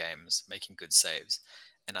them in games, making good saves.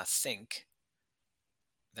 And I think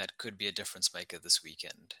that could be a difference maker this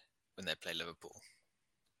weekend when they play Liverpool.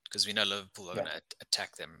 Because we know Liverpool are going to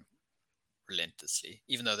attack them relentlessly,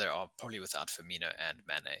 even though they are probably without Firmino and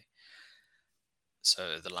Mane.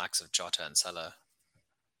 So the likes of Jota and Salah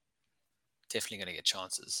definitely going to get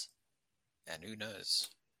chances. And who knows?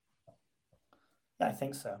 Yeah, I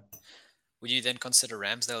think so. Would you then consider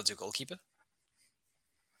Ramsdale as your goalkeeper?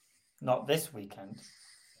 Not this weekend.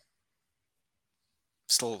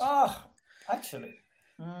 Still. Actually.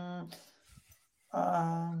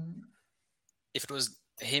 If it was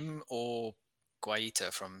him or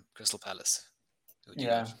Guaita from Crystal Palace, who would you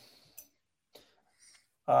go?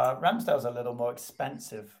 Ramsdale's a little more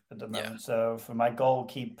expensive at the moment. Yeah. So for my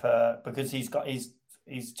goalkeeper, because he's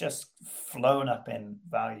just flown up in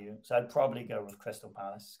value, so I'd probably go with Crystal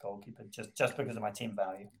Palace goalkeeper just because of my team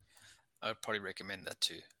value. I would probably recommend that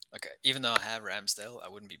too. Okay, even though I have Ramsdale, I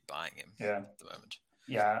wouldn't be buying him at the moment.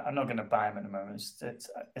 Yeah, I'm not going to buy him at the moment.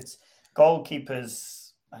 It's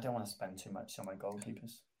goalkeepers. I don't want to spend too much on my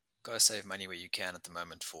goalkeepers. Gotta save money where you can at the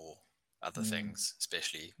moment for other things,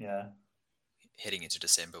 especially heading into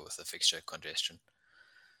December with the fixture congestion.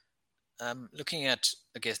 Looking at,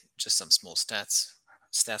 I guess, just some small stats.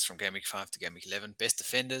 Stats from Game Week 5 to Game Week 11. Best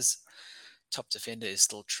defenders. Top defender is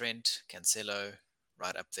still Trent, Cancelo,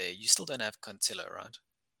 right up there. You still don't have Cancelo, right?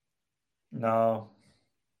 No.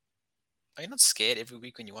 Are you not scared every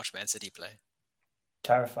week when you watch Man City play?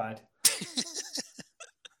 Terrified.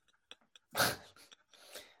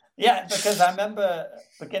 Yeah, because I remember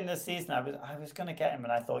beginning of the season, I was going to get him,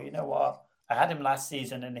 and I thought, you know what? I had him last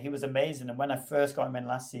season, and he was amazing. And when I first got him in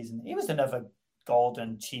last season, he was another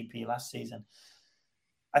golden cheapie last season.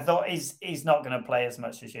 I thought he's not going to play as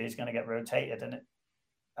much this year. He's going to get rotated, and it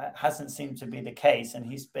hasn't seemed to be the case. And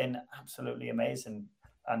he's been absolutely amazing.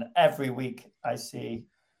 And every week I see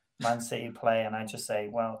Man City play, and I just say,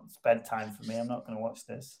 well, it's bedtime for me. I'm not going to watch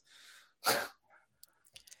this.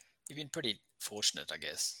 You've been pretty fortunate, I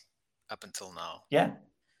guess, up until now. Yeah.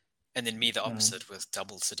 And then me, the opposite, with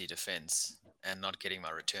double City defense and not getting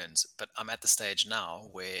my returns. But I'm at the stage now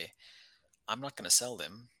where I'm not going to sell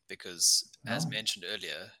them because, as mentioned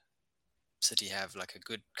earlier, City have like a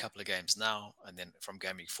good couple of games now. And then from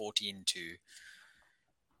game week 14 to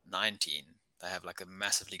 19, they have like a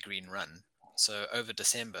massively green run. So over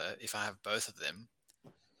December, if I have both of them,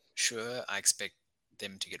 sure, I expect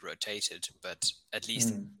them to get rotated, but at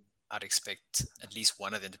least I'd expect at least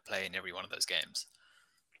one of them to play in every one of those games.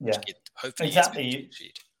 Yeah, hopefully exactly.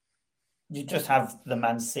 You just have the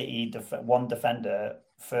Man City one defender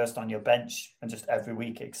first on your bench, and just every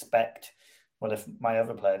week expect, well, if my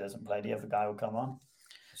other player doesn't play, the other guy will come on.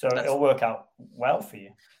 So it'll work out well for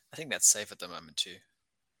you. I think that's safe at the moment too.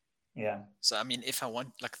 Yeah. So, I mean, if I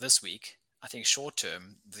want, like this week, I think short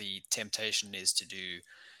term, the temptation is to do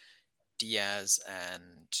Diaz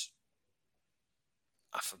and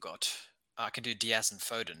I forgot. I can do Diaz and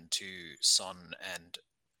Foden to Son and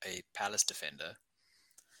a Palace defender.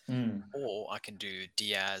 Or I can do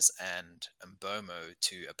Diaz and Mbomo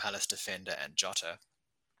to a Palace defender and Jota.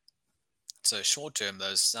 So short term,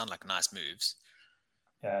 those sound like nice moves.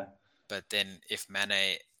 Yeah. But then if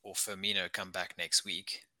Mane or Firmino come back next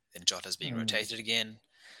week, then Jota's being rotated again.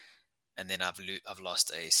 And then I've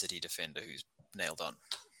lost a City defender who's nailed on.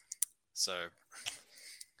 So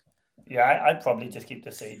yeah, I'd probably just keep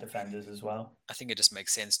the City defenders as well. I think it just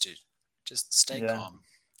makes sense to just stay calm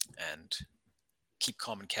and keep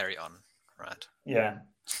calm and carry on, right? Yeah.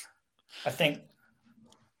 I think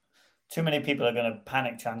too many people are going to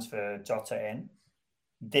panic transfer Jota in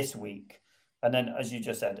this week. And then, as you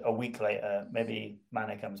just said, a week later, maybe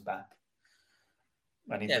Mane comes back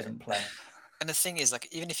and he doesn't play. And the thing is, like,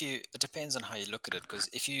 even if it depends on how you look at it, because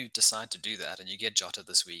if you decide to do that and you get Jota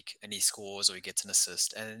this week and he scores or he gets an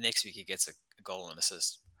assist, and then next week he gets a goal and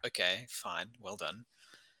assist, okay, fine, well done.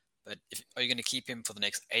 But are you going to keep him for the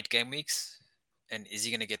next 8 game weeks? And is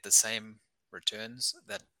he going to get the same returns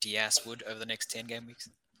that Diaz would over the next 10 game weeks?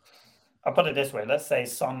 I'll put it this way. Let's say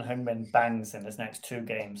Son Heung-min bangs in his next 2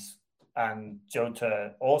 games and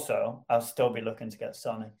Jota also, I'll still be looking to get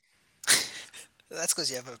Son in. That's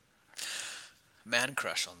because you have a man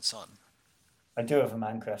crush on Son. I do have a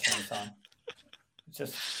man crush on Son.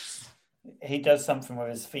 Just he does something with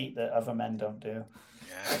his feet that other men don't do.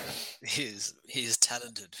 Yeah, he's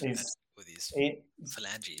talented with his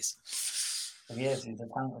phalanges. He is. He's a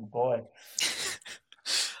talented boy.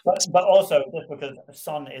 but also just because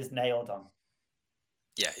Son is nailed on.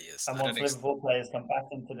 Yeah, he is. And once Liverpool players come back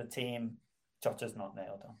into the team, Jota's not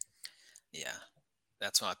nailed on. Yeah,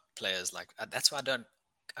 that's why players like. That's why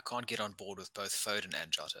I can't get on board with both Foden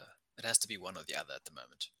and Jota. It has to be one or the other at the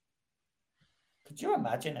moment. Could you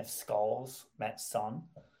imagine if Scholes met Son?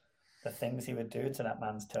 The things he would do to that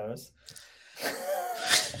man's toes.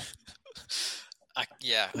 I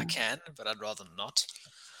can, but I'd rather not.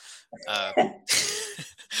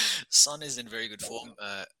 Son is in very good form.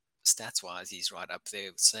 Stats-wise, he's right up there.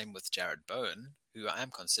 Same with Jared Bowen, who I am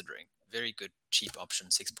considering. Very good, cheap option,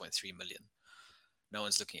 6.3 million. No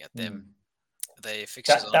one's looking at them. They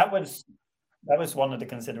fixtures that was one of the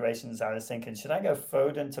considerations I was thinking. Should I go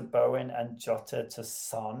Foden to Bowen and Jota to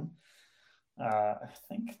Son? I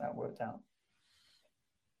think that worked out.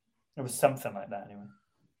 It was something like that anyway.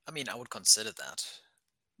 I mean, I would consider that.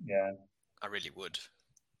 Yeah. I really would.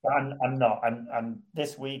 But I'm not. I'm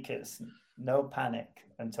this week it's no panic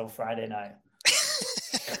until Friday night.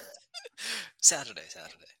 Saturday.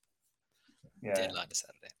 Yeah. Deadline is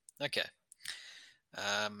Saturday. Okay.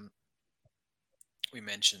 We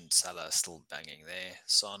mentioned Salah still banging there.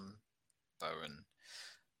 Son, Bowen.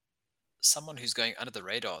 Someone who's going under the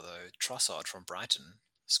radar, though, Trossard from Brighton,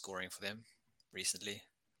 scoring for them recently.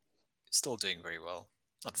 Still doing very well.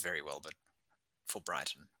 Not very well, but for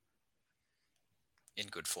Brighton. In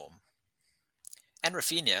good form. And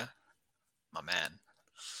Rafinha, my man.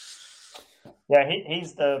 Yeah,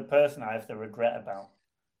 he's the person I have the regret about,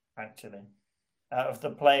 actually. Out of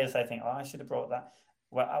the players, I think, I should have brought that.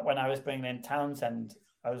 When I was bringing in Townsend,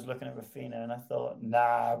 I was looking at Rafinha and I thought, nah,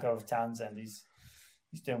 I'll go with Townsend. He's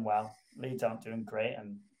doing well. Leeds aren't doing great,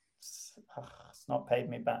 and it's not paid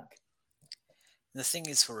me back. The thing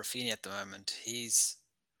is, for Rafinha at the moment, he's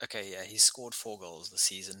scored 4 goals this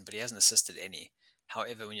season, but he hasn't assisted any.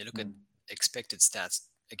 However, when you look at expected stats,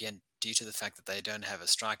 again, due to the fact that they don't have a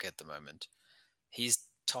striker at the moment, he's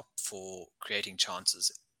top for creating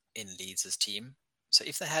chances in Leeds' team. So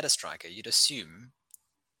if they had a striker, you'd assume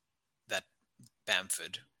that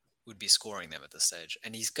Bamford would be scoring them at this stage,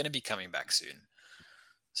 and he's going to be coming back soon.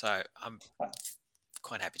 So I'm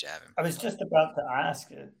quite happy to have him. I was just about to ask,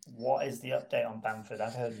 what is the update on Bamford?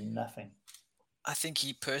 I've heard nothing. I think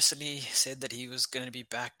he personally said that he was going to be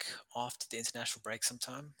back after the international break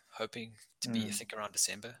sometime, hoping to be, I think, around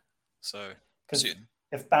December. So soon.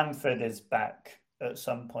 If Bamford is back at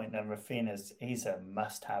some point, then Rafinha's, he's a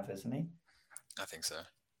must-have, isn't he? I think so.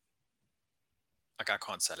 Like, I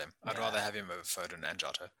can't sell him. I'd rather have him over Foden and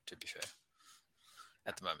Jota, to be fair,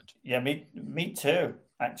 at the moment. Yeah, me too,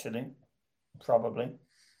 actually. Probably.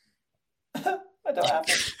 I don't have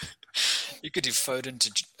it. You could do Foden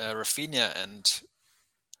to Rafinha and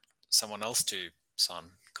someone else to Son,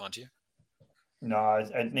 can't you? No,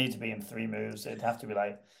 it needs to be in 3 moves. It'd have to be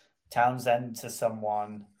like Townsend to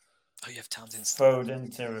someone. Oh, you have Townsend.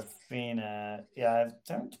 Foden to Rafinha. Yeah,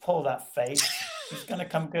 don't pull that face. He's going to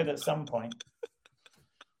come good at some point.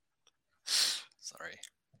 Sorry.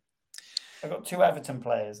 I've got 2 Everton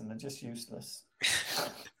players and they're just useless.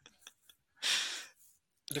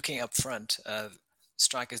 Looking up front,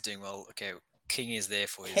 striker's doing well. Okay, King is there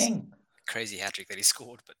for his crazy hat-trick that he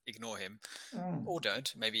scored, but ignore him. Or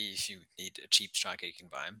don't. Maybe if you need a cheap striker, you can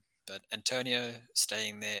buy him. But Antonio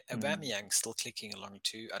staying there. Aubameyang still clicking along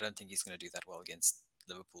too. I don't think he's going to do that well against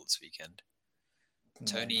Liverpool this weekend. No,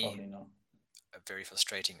 Tony, probably not. A very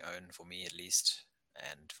frustrating own for me at least.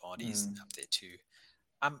 And Vardy's up there too.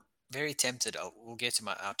 I'm very tempted. We'll get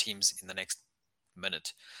to our teams in the next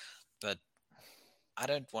minute. But I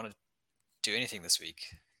don't want to do anything this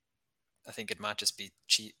week. I think it might just be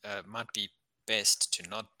might be best to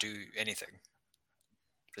not do anything.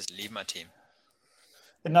 Just leave my team.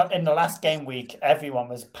 In the last game week, everyone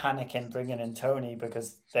was panicking bringing in Tony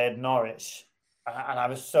because they had Norwich. And I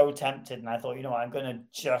was so tempted. And I thought, you know what, I'm going to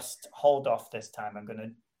just hold off this time. I'm going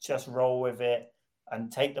to just roll with it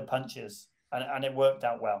and take the punches. And it worked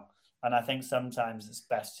out well. And I think sometimes it's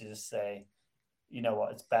best to just say, you know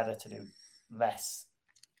what, it's better to do less.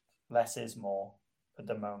 Less is more at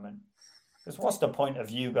the moment. Because what's the point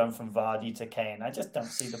of you going from Vardy to Kane? I just don't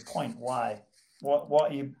see the point. Why?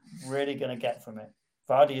 What are you really going to get from it?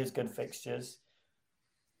 Vardy has good fixtures.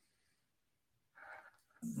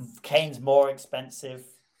 Kane's more expensive.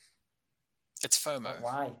 It's FOMO. But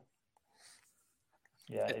why?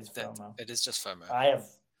 Yeah, it's FOMO. It is just FOMO.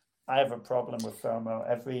 I have a problem with FOMO.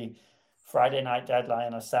 Every Friday night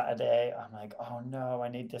deadline or Saturday, I'm like, oh no, I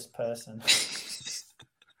need this person. It's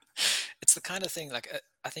the kind of thing, like,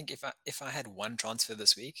 I think if I had one transfer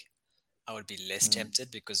this week, I would be less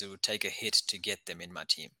tempted because it would take a hit to get them in my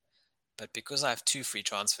team. But because I have 2 free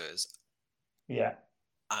transfers,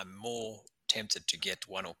 I'm more tempted to get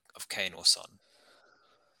one of Kane or Son.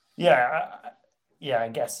 Yeah, I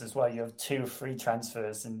guess as well. You have 2 free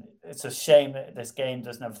transfers, and it's a shame that this game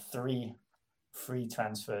doesn't have 3 free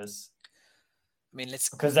transfers. I mean,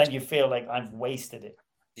 because then you feel like I've wasted it.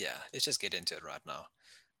 Yeah, let's just get into it right now.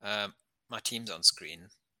 My team's on screen,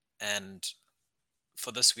 and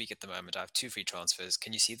for this week at the moment, I have 2 free transfers.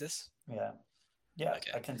 Can you see this? Yeah,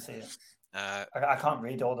 okay. I can see it. I can't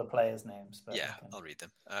read all the players' names, but yeah, I'll read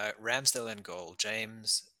them. Ramsdale in goal,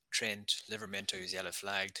 James, Trent, Livramento, who's yellow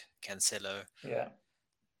flagged, Cancelo,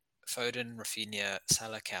 Foden, Rafinha,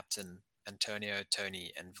 Salah captain, Antonio,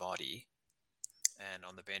 Tony, and Vardy. And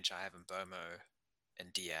on the bench, I have Mbomo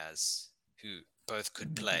and Diaz, who both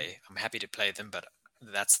could play. I'm happy to play them, but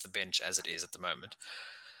that's the bench as it is at the moment.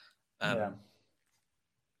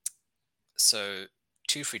 So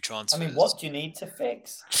 2 free transfers. I mean, what do you need to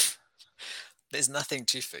fix? There's nothing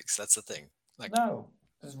to fix. That's the thing. Like, no,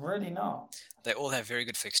 there's really not. They all have very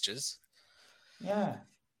good fixtures. Yeah.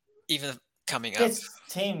 Even coming up. This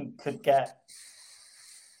team could get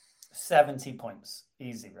 70 points.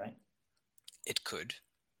 Easy, right? It could.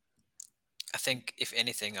 I think, if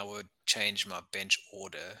anything, I would change my bench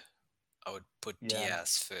order. I would put Yeah.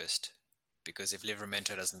 Diaz first, because if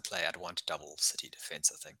Livramento doesn't play, I'd want double City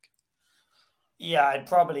defense, I think. Yeah, I'd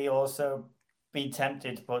probably also be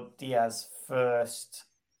tempted to put Diaz first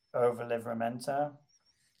over Livramento.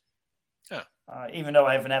 Yeah. Even though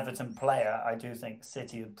I have an Everton player, I do think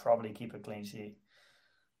City would probably keep a clean sheet.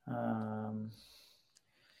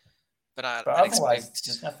 But But I'd otherwise, expect,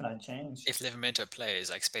 there's nothing I'd change. if Livramento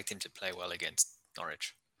plays, I expect him to play well against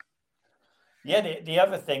Norwich. Yeah, the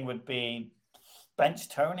other thing would be bench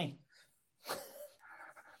Tony.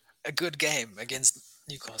 A good game against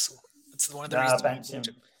Newcastle. It's one of the Nah, reasons bench we bought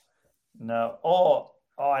him. No. Or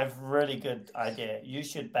I have a really good idea. You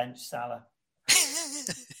should bench Salah.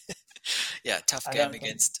 Yeah, tough I game don't think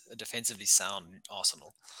against a defensively sound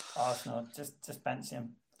Arsenal. Arsenal just bench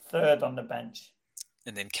him. Third on the bench,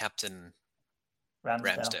 And then captain Ramsdale.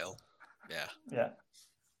 Ramsdale. Yeah, Yeah.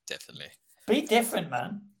 definitely. Be different,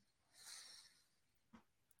 man.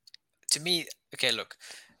 To me, okay, look,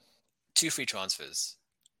 2 free transfers.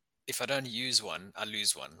 If I don't use one, I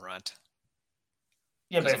lose one, right?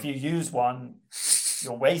 Yeah, but 'Cause if you use one,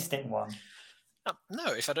 you're wasting one. No,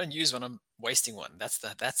 if I don't use one, I'm wasting one. That's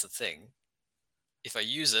the thing. If I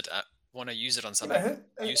use it, I want to use it on Yeah, but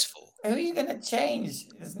something useful. who are you going to change?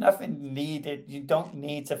 There's nothing needed. You don't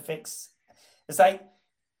need to fix. It's like,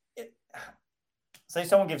 say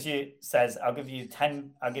someone says, I'll give you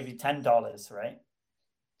 $10, right?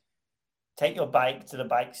 Take your bike to the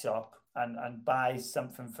bike shop and buy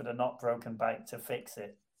something for the not broken bike to fix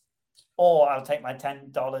it. Or I'll take my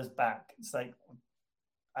 $10 back. It's like,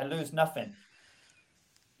 I lose nothing.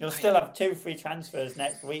 You'll still have 2 free transfers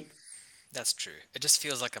next week. That's true. It just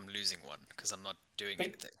feels like I'm losing one because I'm not doing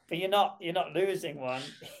anything. But you're not losing one.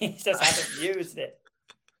 You just haven't used it.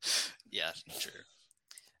 Yeah, true.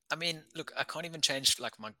 I mean, look, I can't even change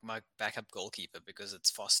like my backup goalkeeper because it's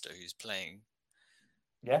Foster who's playing.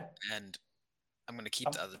 Yeah. And I'm going to keep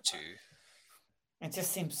the other 2. It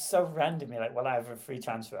just seems so random. You're like, well, I have a free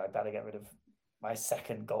transfer. I better get rid of my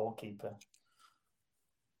second goalkeeper.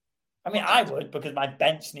 I mean, I would, because my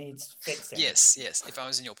bench needs fixing. Yes. If I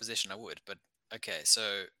was in your position, I would. But okay,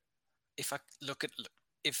 so if I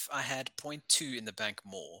if I had 0.2 in the bank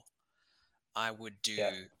more, I would do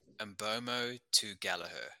Mbomo to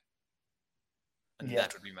Gallagher. And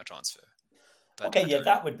that would be my transfer. But okay,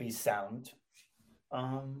 that would be sound.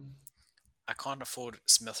 I can't afford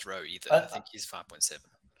Smith Rowe either. I think he's 5.7.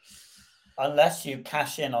 Unless you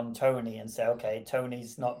cash in on Tony and say, okay,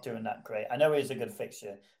 Tony's not doing that great. I know he's a good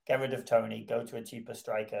fixture. Get rid of Tony, go to a cheaper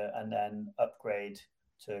striker, and then upgrade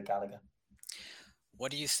to Gallagher. What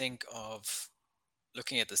do you think of,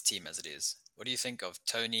 looking at this team as it is, what do you think of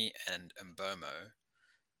Tony and Mbomo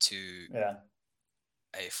to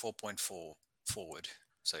a 4.4 forward,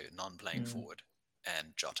 so non-playing forward,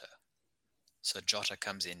 and Jota? So Jota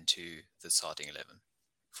comes into the starting 11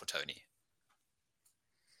 for Tony.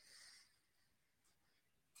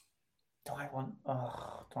 Do I want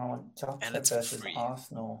Jota versus free.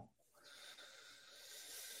 Arsenal?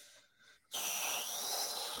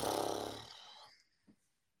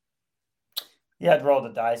 Yeah, I'd roll the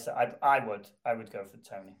dice. I would go for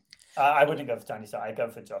Tony. I wouldn't go for Tony, so I'd go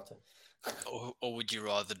for Jota. Or would you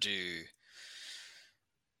rather do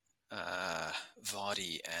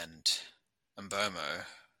Vardy and Mbomo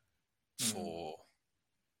for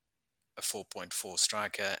a 4.4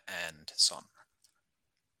 striker and Son?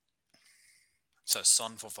 So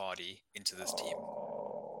Son for Vardy into this team.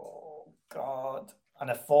 Oh, God. And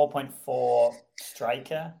a 4.4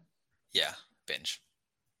 striker? Yeah, bench.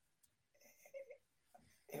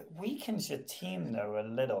 It weakens your team, though, a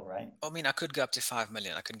little, right? I mean, I could go up to 5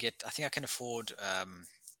 million. I think I can afford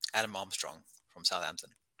Adam Armstrong from Southampton.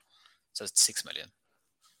 So it's 6 million.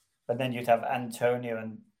 But then you'd have Antonio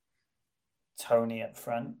and Tony up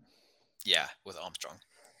front. Yeah, with Armstrong.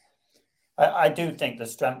 I do think the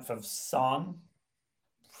strength of Son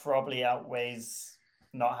probably outweighs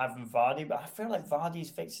not having Vardy, but I feel like Vardy's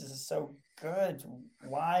fixtures are so good.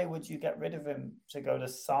 Why would you get rid of him to go to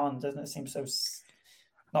Son? Doesn't it seem so,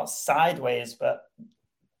 not sideways, but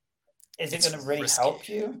is it going to really help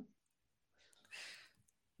you?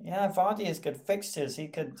 Yeah, Vardy has good fixtures. He's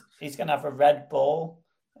going to have a red ball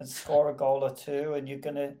and score a goal or two, and you're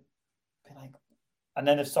going to be like, and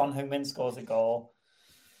then if Son Heung-min scores a goal,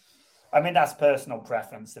 I mean, that's personal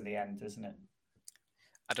preference in the end, isn't it?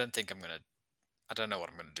 I don't know what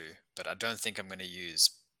I'm going to do, but I don't think I'm going to use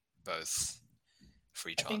both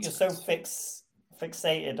free transfers. I think you're so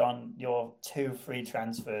fixated on your 2 free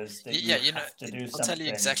transfers that you have to do something. I'll tell you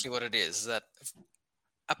exactly what it is. That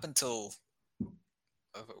up until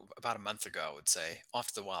about a month ago, I would say,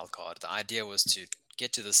 after the wild card, the idea was to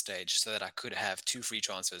get to this stage so that I could have 2 free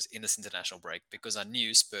transfers in this international break because I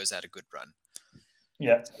knew Spurs had a good run.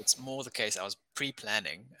 Yeah. So it's more the case I was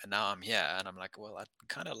pre-planning, and now I'm here, and I'm like, well, I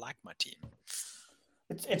kind of like my team.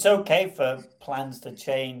 It's okay for plans to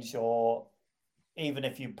change, or even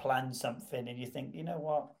if you plan something and you think, you know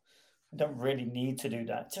what, I don't really need to do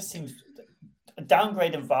that. It just seems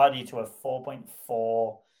downgrading Vardy to a 4.4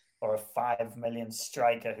 or a 5 million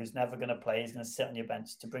striker who's never going to play, he's going to sit on your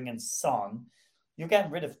bench, to bring in Son. You're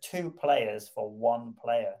getting rid of 2 players for 1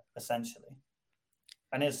 player, essentially.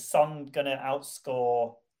 And is Son going to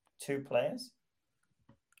outscore 2 players?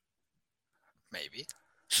 Maybe.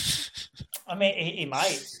 I mean, he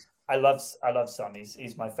might. I love Son.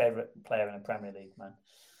 He's my favorite player in the Premier League, man.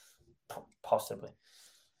 Possibly.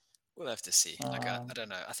 We'll have to see. Like, I don't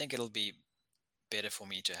know. I think it'll be better for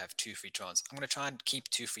me to have 2 free transfers. I'm going to try and keep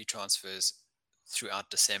 2 free transfers throughout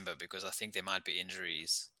December because I think there might be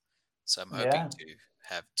injuries. So I'm hoping to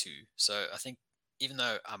have 2. So I think even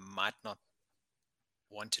though I might not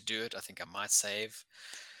want to do it, I think I might save.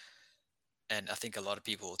 And I think a lot of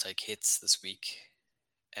people will take hits this week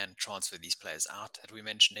and transfer these players out that we're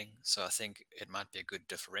mentioning. So I think it might be a good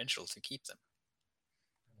differential to keep them.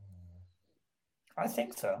 I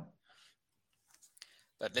think so.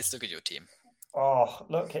 But let's look at your team. Oh,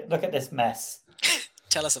 look at this mess.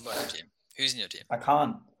 Tell us about your team. Who's in your team? I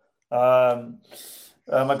can't.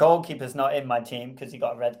 My goalkeeper's not in my team because he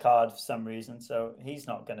got a red card for some reason, so he's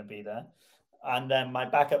not going to be there. And then my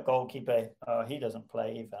backup goalkeeper, he doesn't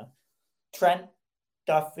play either. Trent,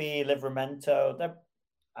 Duffy, Livramento,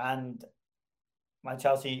 and my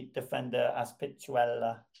Chelsea defender,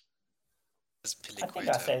 Aspilicueta. I think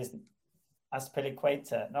I say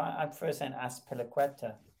Aspilicueta. No, I prefer saying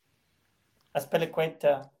Aspilicueta.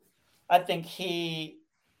 Aspilicueta. I think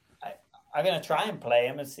I'm going to try and play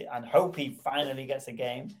him and hope he finally gets a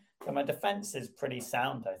game. But my defense is pretty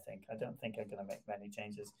sound, I think. I don't think I'm going to make many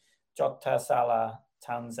changes. Jota, Salah,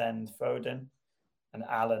 Townsend, Foden, and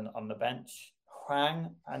Allen on the bench.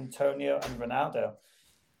 Hwang, Antonio, and Ronaldo.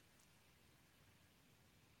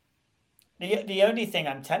 The only thing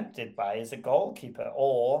I'm tempted by is a goalkeeper,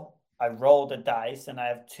 or I roll the dice and I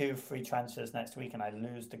have 2 free transfers next week and I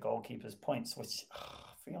lose the goalkeeper's points, which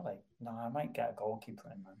I feel like, no, I might get a goalkeeper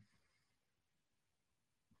in, man.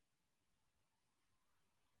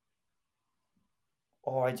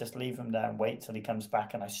 Or I just leave him there and wait till he comes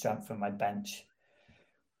back and I strengthen my bench.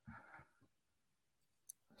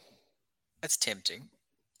 That's tempting.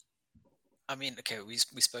 I mean, okay, we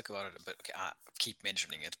spoke about it, but okay, I keep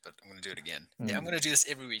mentioning it, but I'm going to do it again. Yeah, I'm going to do this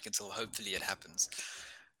every week until hopefully it happens.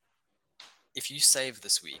 If you save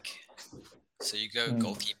this week, so you go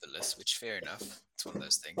goalkeeperless, which fair enough, it's one of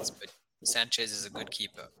those things, but Sanchez is a good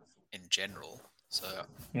keeper in general, so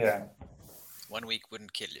yeah, 1 week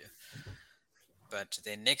wouldn't kill you. But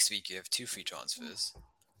then next week you have 2 free transfers,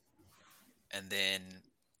 and then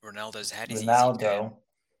Ronaldo's had his easy game.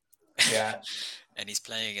 Yeah. And he's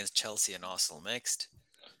playing against Chelsea and Arsenal next.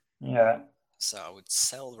 Yeah. So I would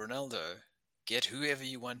sell Ronaldo, get whoever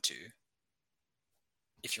you want to.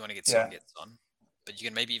 If you want to get Son, get Son. But you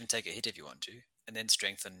can maybe even take a hit if you want to. And then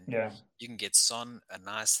strengthen. Yeah. You can get Son, a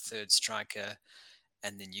nice third striker,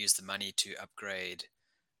 and then use the money to upgrade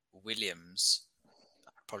Williams.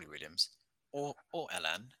 Probably Williams. Or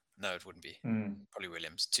Alan. No, it wouldn't be. Probably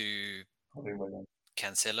Williams. To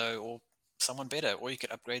Cancelo or someone better. Or you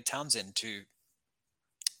could upgrade Townsend to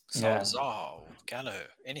Zaha or Gallagher.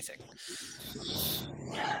 Anything.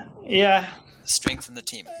 Yeah. Strengthen the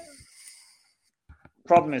team.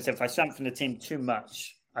 Problem is, if I strengthen the team too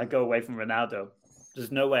much, I go away from Ronaldo.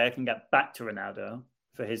 There's no way I can get back to Ronaldo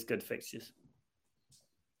for his good fixtures.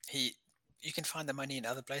 You can find the money in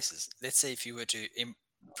other places. Let's say if you were to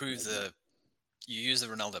improve you use the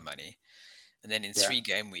Ronaldo money, and then in 3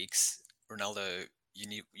 game weeks, Ronaldo,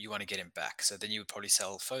 you want to get him back. So then you would probably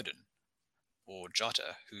sell Foden or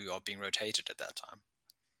Jota, who are being rotated at that time.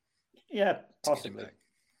 Yeah, possibly.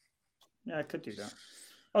 Yeah, I could do that.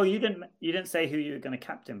 Oh, you didn't say who you were going to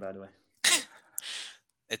captain, by the way.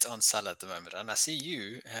 It's on Salah at the moment, and I see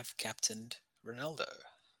you have captained Ronaldo.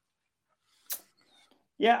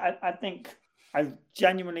 Yeah, I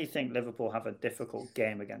genuinely think Liverpool have a difficult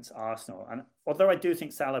game against Arsenal, and although I do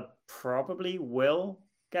think Salah probably will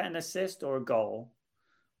get an assist or a goal,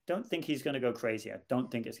 don't think he's going to go crazy. I don't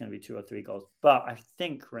think it's going to be 2 or 3 goals, but I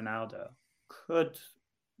think Ronaldo could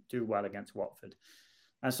do well against Watford,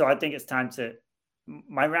 and so I think it's time to.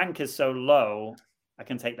 My rank is so low, I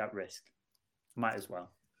can take that risk. Might as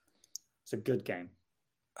well. It's a good game.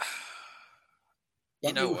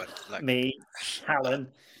 You know what? Me, Alan.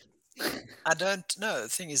 I don't know. The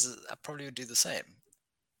thing is, I probably would do the same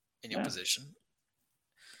in your Yeah. position.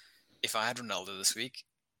 If I had Ronaldo this week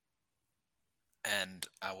and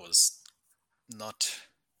I was not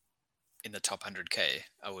in the top 100K,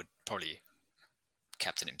 I would probably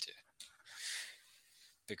captain him too.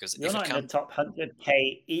 Because You're if it not in the comes, top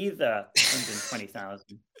 100K either,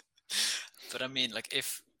 120,000. but I mean, like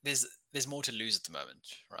if there's more to lose at the moment,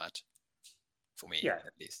 right? For me, Yeah,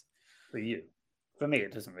 at least. for you. For me,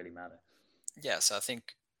 it doesn't really matter. Yeah, so I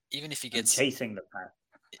think even if he I'm gets, chasing the pack.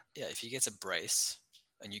 yeah, if he gets a brace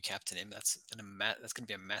and you captain him, that's going to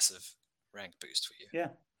be a massive rank boost for you. Yeah.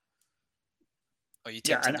 Are you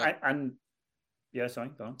Yeah, tempted by and yeah, sorry,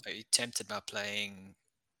 go on. Are you tempted by playing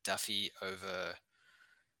Duffy over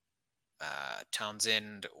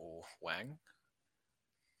Townsend or Wang?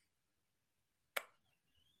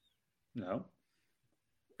 No.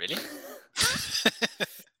 Really?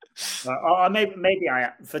 Maybe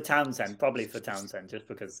I for Townsend, probably for Townsend, just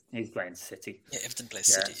because he's playing City. Yeah, Everton plays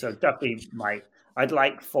Yeah, City. so Duffy might. I'd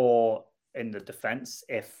like for in the defense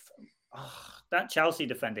if that Chelsea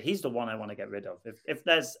defender, he's the one I want to get rid of. If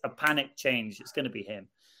there's a panic change, it's going to be him.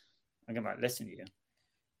 I'm going to like, listen to you.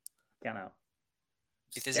 Get out.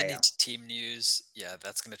 If there's Stay any out. team news, yeah,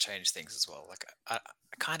 that's going to change things as well. Like I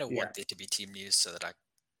kind of Yeah, want there to be team news so that I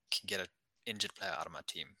can get an injured player out of my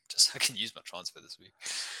team, just so I can use my transfer this week.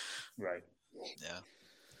 right. Yeah,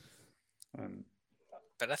 Um,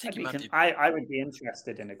 but I think you might be. I would be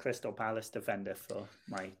interested in a Crystal Palace defender for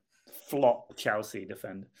my flop Chelsea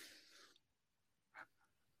defender.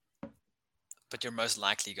 But you're most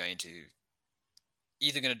likely going to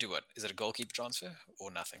either going to do what? Is it a goalkeeper transfer or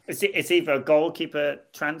nothing? It's either a goalkeeper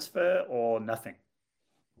transfer or nothing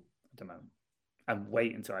at the moment. And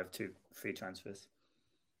wait until I have 2 free transfers.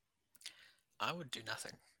 I would do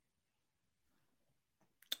nothing.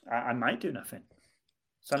 I might do nothing.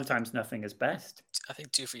 Sometimes nothing is best. I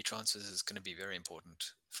think 2 free transfers is going to be very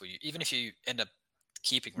important for you, even if you end up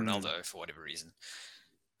keeping Ronaldo for whatever reason,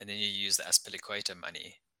 and then you use the Azpilicueta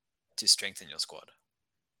money to strengthen your squad.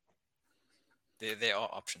 There are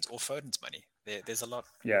options, or Foden's money. There's a lot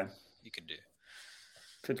you can do.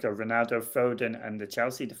 Could go Ronaldo, Foden, and the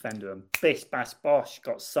Chelsea defender, and bish bash bosh,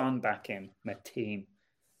 got Son back in my team.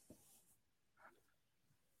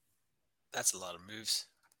 That's a lot of moves.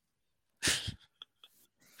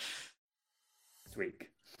 This week.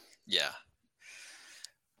 Yeah.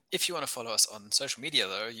 If you want to follow us on social media,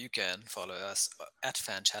 though, you can follow us at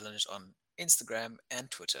Fan Challenge on Instagram and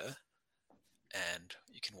Twitter. And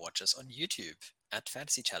you can watch us on YouTube at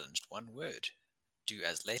Fantasy Challenged, one word. Do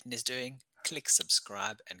as Leighton is doing, click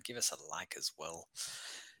subscribe and give us a like as well.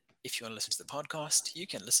 If you want to listen to the podcast, you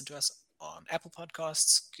can listen to us on Apple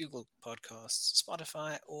Podcasts, Google Podcasts,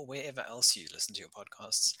 Spotify, or wherever else you listen to your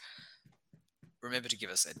podcasts. Remember to give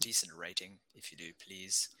us a decent rating if you do,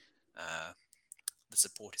 please. The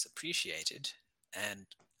support is appreciated. And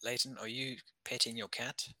Leighton, are you petting your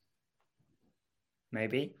cat?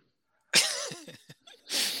 Maybe.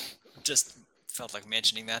 Just felt like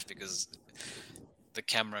mentioning that because the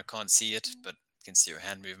camera can't see it, but you can see your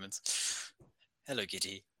hand movements. Hello,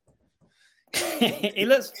 Kitty. He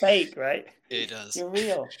looks fake, right? It does. You're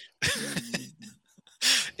real.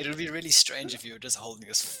 It would be really strange if you were just holding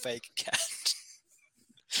this fake cat.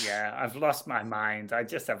 Yeah, I've lost my mind. I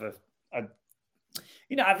just have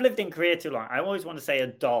I've lived in Korea too long. I always want to say a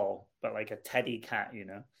doll, but like a teddy cat,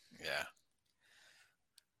 Yeah.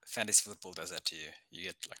 Fantasy football does that to you. You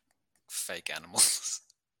get like fake animals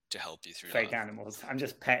to help you through fake life. animals. I'm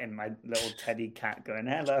just petting my little teddy cat going,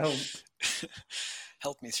 hello.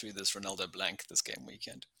 Help me through this Ronaldo blank this game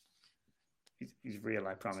weekend. He's real,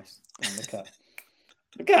 I promise. And look up.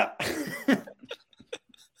 Look up.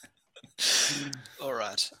 All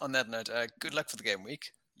right. On that note, good luck for the game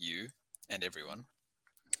week, you and everyone.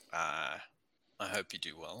 I hope you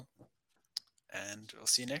do well. And we'll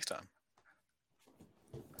see you next time.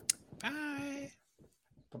 Bye.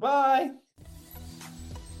 Bye-bye.